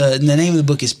the name of the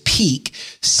book is Peak: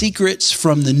 Secrets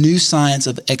from the New Science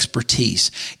of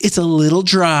Expertise. It's a little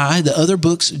dry. The other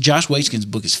books, Josh Waitzkin's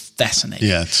book is fascinating.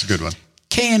 Yeah, it's a good one.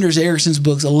 K. Anders Ericsson's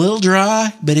book's a little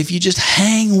dry, but if you just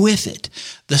hang with it,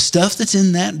 the stuff that's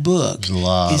in that book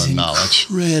is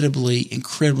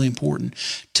incredibly important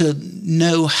to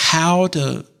know how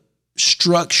to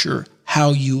structure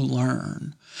how you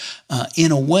learn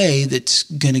in a way that's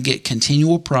going to get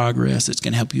continual progress, that's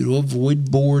going to help you to avoid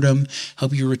boredom,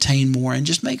 help you retain more, and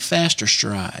just make faster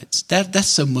strides. That's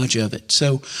so much of it.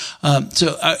 So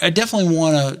I definitely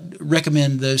want to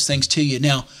recommend those things to you.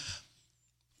 Now,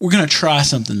 we're going to try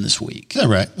something this week. All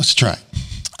right, let's try.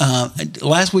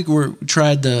 Last week we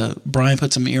tried Brian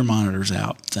put some ear monitors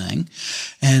out thing,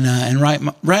 and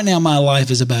right now my life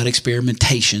is about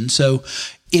experimentation. So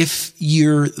if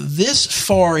you're this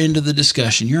far into the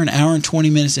discussion, you're an hour and 20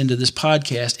 minutes into this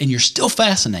podcast, and you're still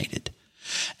fascinated,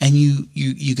 and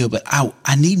you go, but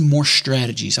I need more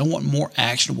strategies. I want more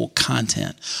actionable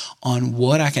content on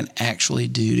what I can actually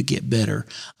do to get better.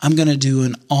 I'm going to do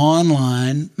an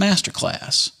online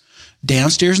masterclass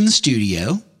downstairs in the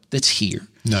studio that's here.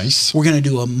 Nice. We're going to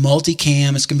do a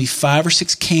multicam. It's going to be 5 or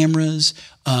 6 cameras,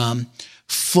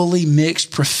 fully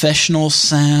mixed professional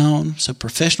sound. So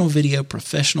professional video,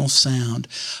 professional sound.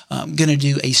 I'm going to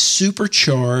do a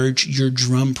supercharge your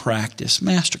drum practice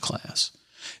masterclass.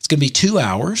 It's going to be 2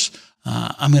 hours.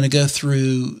 I'm going to go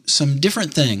through some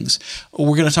different things.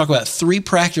 We're going to talk about 3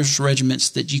 practice regiments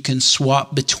that you can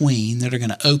swap between that are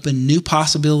going to open new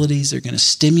possibilities. They're going to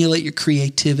stimulate your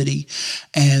creativity,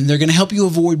 and they're going to help you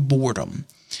avoid boredom.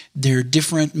 There are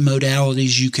different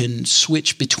modalities you can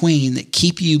switch between that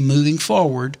keep you moving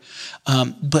forward,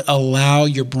 but allow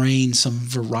your brain some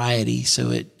variety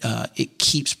so it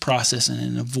keeps processing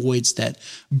and avoids that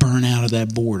burnout of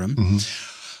that boredom. Mm-hmm.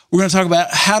 We're going to talk about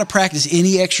how to practice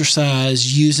any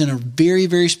exercise using a very,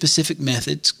 very specific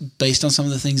method based on some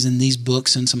of the things in these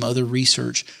books and some other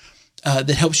research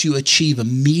that helps you achieve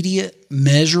immediate,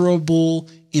 measurable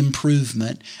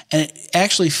improvement. And it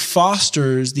actually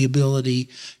fosters the ability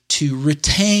to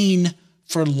retain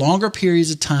for longer periods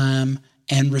of time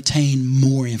and retain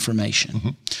more information. Mm-hmm.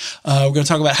 We're going to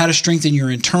talk about how to strengthen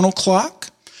your internal clock.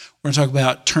 We're going to talk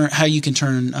about how you can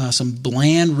turn some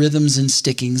bland rhythms and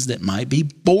stickings that might be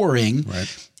boring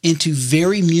into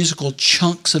very musical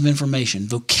chunks of information,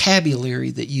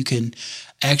 vocabulary that you can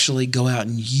actually go out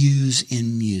and use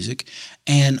in music,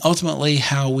 and ultimately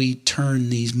how we turn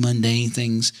these mundane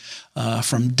things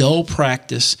from dull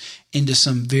practice into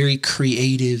some very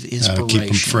creative inspiration. Keep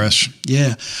them fresh.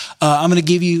 Yeah. I'm going to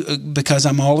give you, because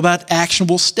I'm all about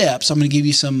actionable steps, I'm going to give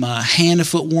you some hand and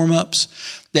foot warm-ups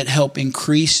that help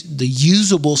increase the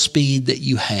usable speed that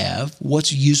you have,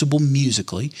 what's usable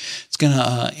musically. It's going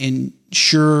to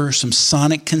ensure some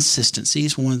sonic consistency.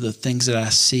 It's one of the things that I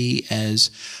see as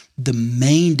the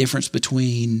main difference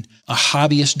between a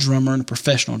hobbyist drummer and a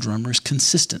professional drummer is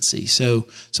consistency. So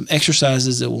some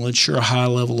exercises that will ensure a high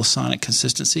level of sonic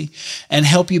consistency and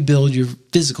help you build your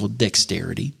physical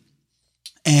dexterity.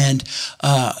 And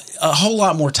a whole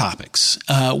lot more topics.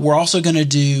 We're also going to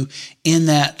do in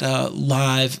that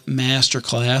live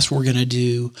masterclass, we're going to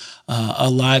do a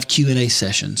live Q&A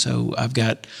session. So I've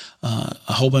got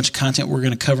a whole bunch of content we're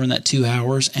going to cover in that 2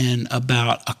 hours, and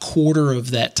about a quarter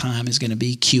of that time is going to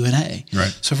be Q&A.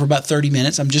 Right. So for about 30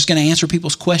 minutes, I'm just going to answer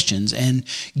people's questions and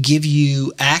give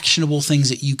you actionable things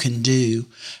that you can do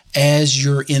as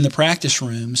you're in the practice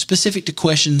room, specific to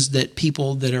questions that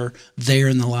people that are there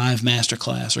in the live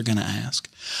masterclass are going to ask.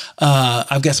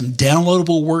 I've got some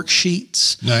downloadable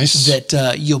worksheets. Nice.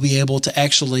 That you'll be able to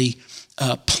actually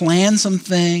plan some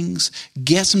things,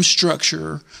 get some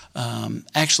structure,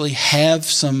 actually have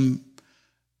some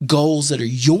goals that are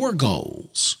your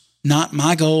goals, not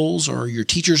my goals or your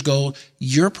teacher's goal,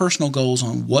 your personal goals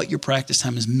on what your practice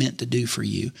time is meant to do for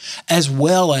you, as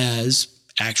well as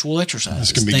actual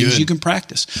exercises, things good. You can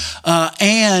practice.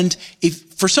 And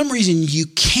if for some reason you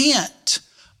can't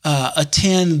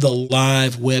attend the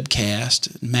live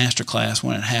webcast masterclass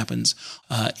when it happens,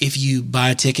 if you buy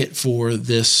a ticket for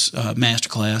this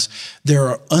masterclass, there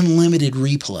are unlimited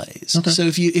replays. Okay. So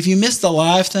if you miss the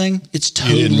live thing, it's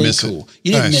totally cool.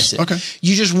 You didn't miss it. Okay.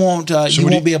 You just won't you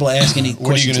won't be able to ask any questions.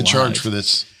 What are you going to charge live. for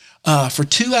this? For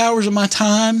 2 hours of my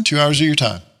time, 2 hours of your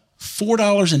time.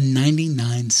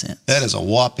 $4.99. That is a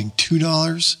whopping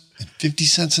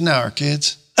 $2.50 an hour,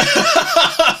 kids.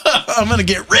 I'm going to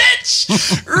get rich.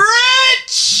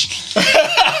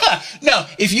 No,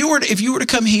 if you were to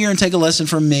come here and take a lesson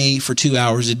from me for 2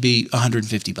 hours, it'd be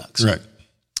 $150. Right.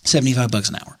 $75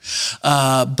 an hour.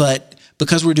 But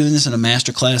because we're doing this in a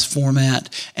masterclass format,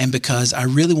 and because I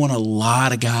really want a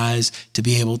lot of guys to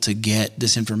be able to get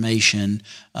this information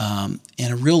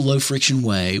in a real low friction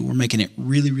way, we're making it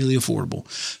really, really affordable.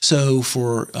 So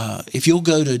for if you'll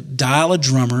go to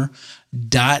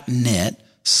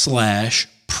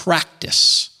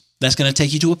dialadrummer.net/practice, that's going to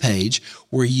take you to a page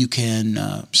where you can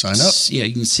sign up. Yeah,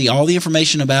 you can see all the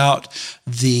information about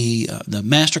the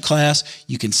masterclass.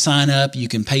 You can sign up. You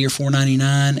can pay your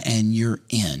 $4.99, and you're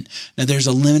in. Now, there's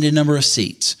a limited number of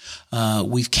seats.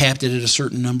 We've capped it at a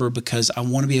certain number because I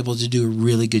want to be able to do a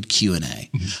really good Q&A.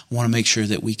 Mm-hmm. I want to make sure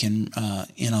that we can,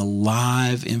 in a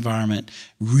live environment,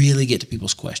 really get to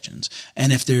people's questions.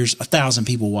 And if there's 1,000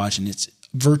 people watching, it's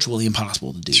virtually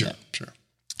impossible to do that. Sure.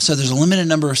 So there's a limited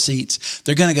number of seats.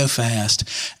 They're going to go fast.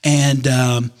 And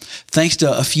thanks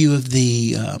to a few of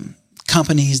the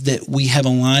companies that we have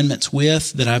alignments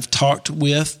with, that I've talked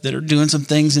with, that are doing some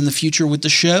things in the future with the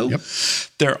show, Yep.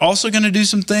 They're also going to do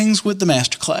some things with the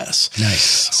masterclass.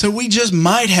 Nice. So we just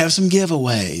might have some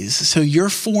giveaways. So your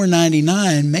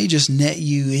 $4.99 may just net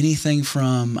you anything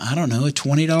from, I don't know, a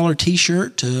 $20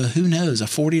 t-shirt to, who knows, a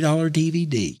 $40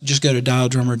 DVD. Just go to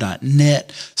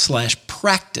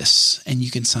dialadrummer.net/practice and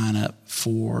you can sign up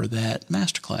for that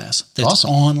masterclass. That's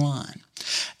awesome. Online.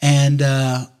 And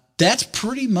that's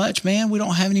pretty much, man. We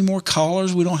don't have any more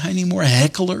callers. We don't have any more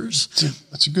hecklers.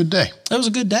 That's a good day. That was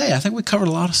a good day. I think we covered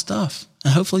a lot of stuff.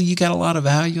 And hopefully you got a lot of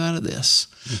value out of this.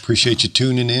 We appreciate you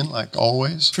tuning in, like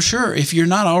always. For sure. If you're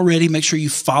not already, make sure you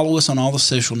follow us on all the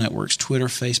social networks, Twitter,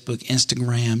 Facebook,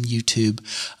 Instagram, YouTube.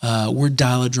 We're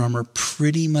Dial a Drummer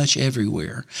pretty much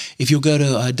everywhere. If you'll go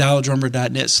to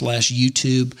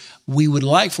dialadrummer.net/YouTube, we would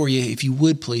like for you, if you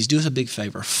would please, do us a big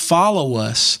favor. Follow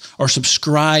us or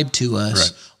subscribe to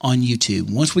us on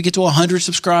YouTube. Once we get to 100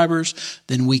 subscribers,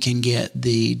 then we can get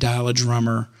the Dial a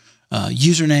Drummer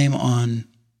username on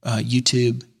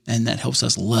YouTube, and that helps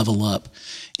us level up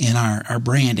in our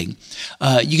branding.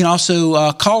 You can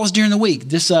also call us during the week.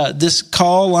 This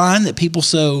call line that people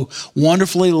so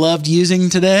wonderfully loved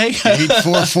using today.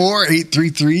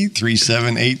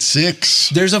 844-833-3786.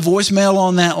 There's a voicemail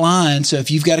on that line. So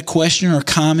if you've got a question or a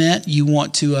comment you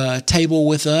want to table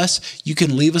with us, you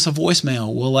can leave us a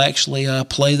voicemail. We'll actually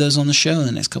play those on the show in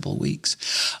the next couple of weeks.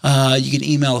 You can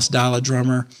email us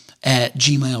dialadrummer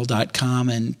 @gmail.com.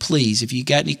 And please, if you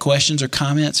got any questions or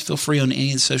comments, feel free on any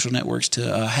of the social networks to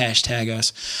hashtag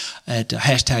us at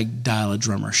hashtag Dial a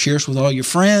Drummer. Share us with all your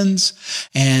friends,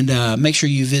 and make sure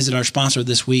you visit our sponsor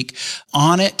this week,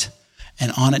 Onnit,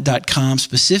 and Onnit.com,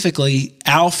 specifically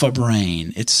Alpha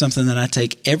Brain. It's something that I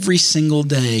take every single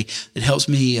day. It helps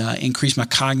me increase my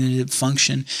cognitive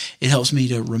function. It helps me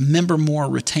to remember more,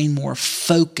 retain more,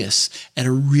 focus at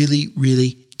a really,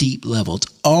 really deep level. It's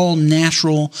all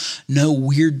natural, no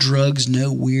weird drugs,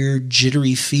 no weird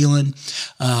jittery feeling.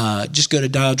 Just go to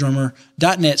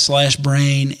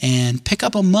dialdrummer.net/brain and pick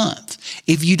up a month.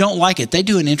 If you don't like it, they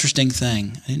do an interesting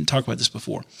thing. I didn't talk about this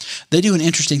before. They do an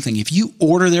interesting thing. If you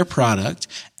order their product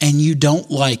and you don't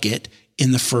like it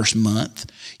in the first month,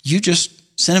 you just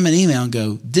send them an email and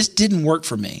go, "This didn't work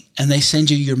for me." And they send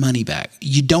you your money back.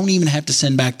 You don't even have to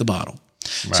send back the bottle.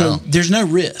 Wow. So there's no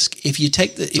risk. If you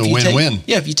take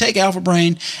if you take Alpha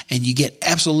Brain and you get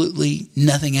absolutely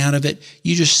nothing out of it,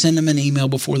 you just send them an email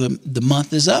before the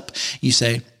month is up. You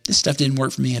say, "This stuff didn't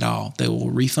work for me at all." They will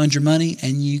refund your money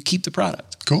and you keep the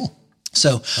product. Cool.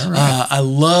 So right. I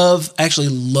love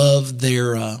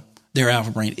their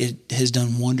Alpha Brain. It has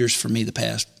done wonders for me the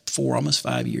past 4, almost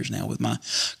 5 years now with my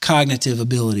cognitive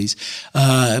abilities.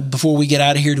 Before we get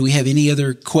out of here, do we have any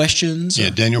other questions? Yeah,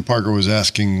 Daniel Parker was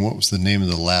asking, what was the name of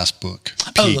the last book?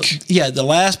 Peak. The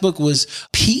last book was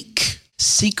Peak: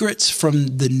 Secrets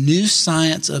from the New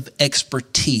Science of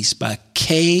Expertise by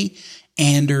K.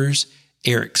 Anders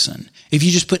Ericsson. If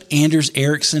you just put Anders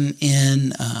Ericsson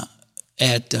in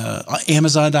at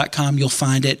Amazon.com, you'll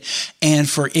find it. And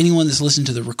for anyone that's listened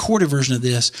to the recorded version of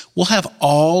this, we'll have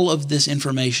all of this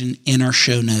information in our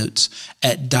show notes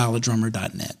at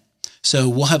dialadrummer.net. So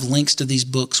we'll have links to these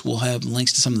books. We'll have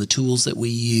links to some of the tools that we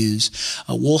use.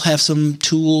 We'll have some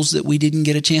tools that we didn't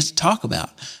get a chance to talk about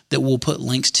that we'll put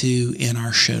links to in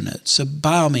our show notes. So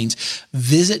by all means,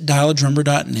 visit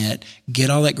dialadrummer.net, get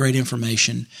all that great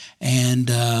information. And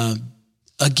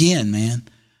again, man,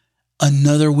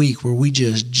 another week where we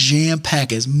just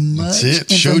jam-pack as much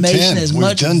information, as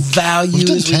much value as we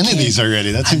can. We've done 10 of these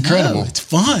already. That's incredible. It's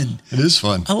fun. It is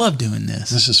fun. I love doing this.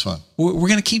 This is fun. We're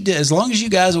going to keep doing it. As long as you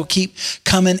guys will keep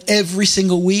coming every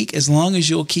single week, as long as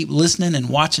you'll keep listening and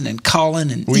watching and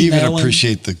calling and we emailing. even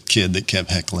appreciate the kid that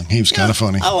kept heckling. He was kind of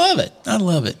funny. I love it.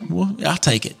 Well, I'll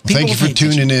take it. Thank you for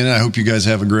tuning in. I hope you guys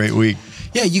have a great week.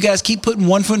 Yeah, you guys keep putting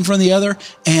one foot in front of the other,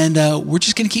 and we're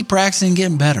just going to keep practicing and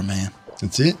getting better, man.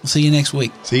 That's it. We'll see you next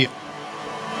week. See you.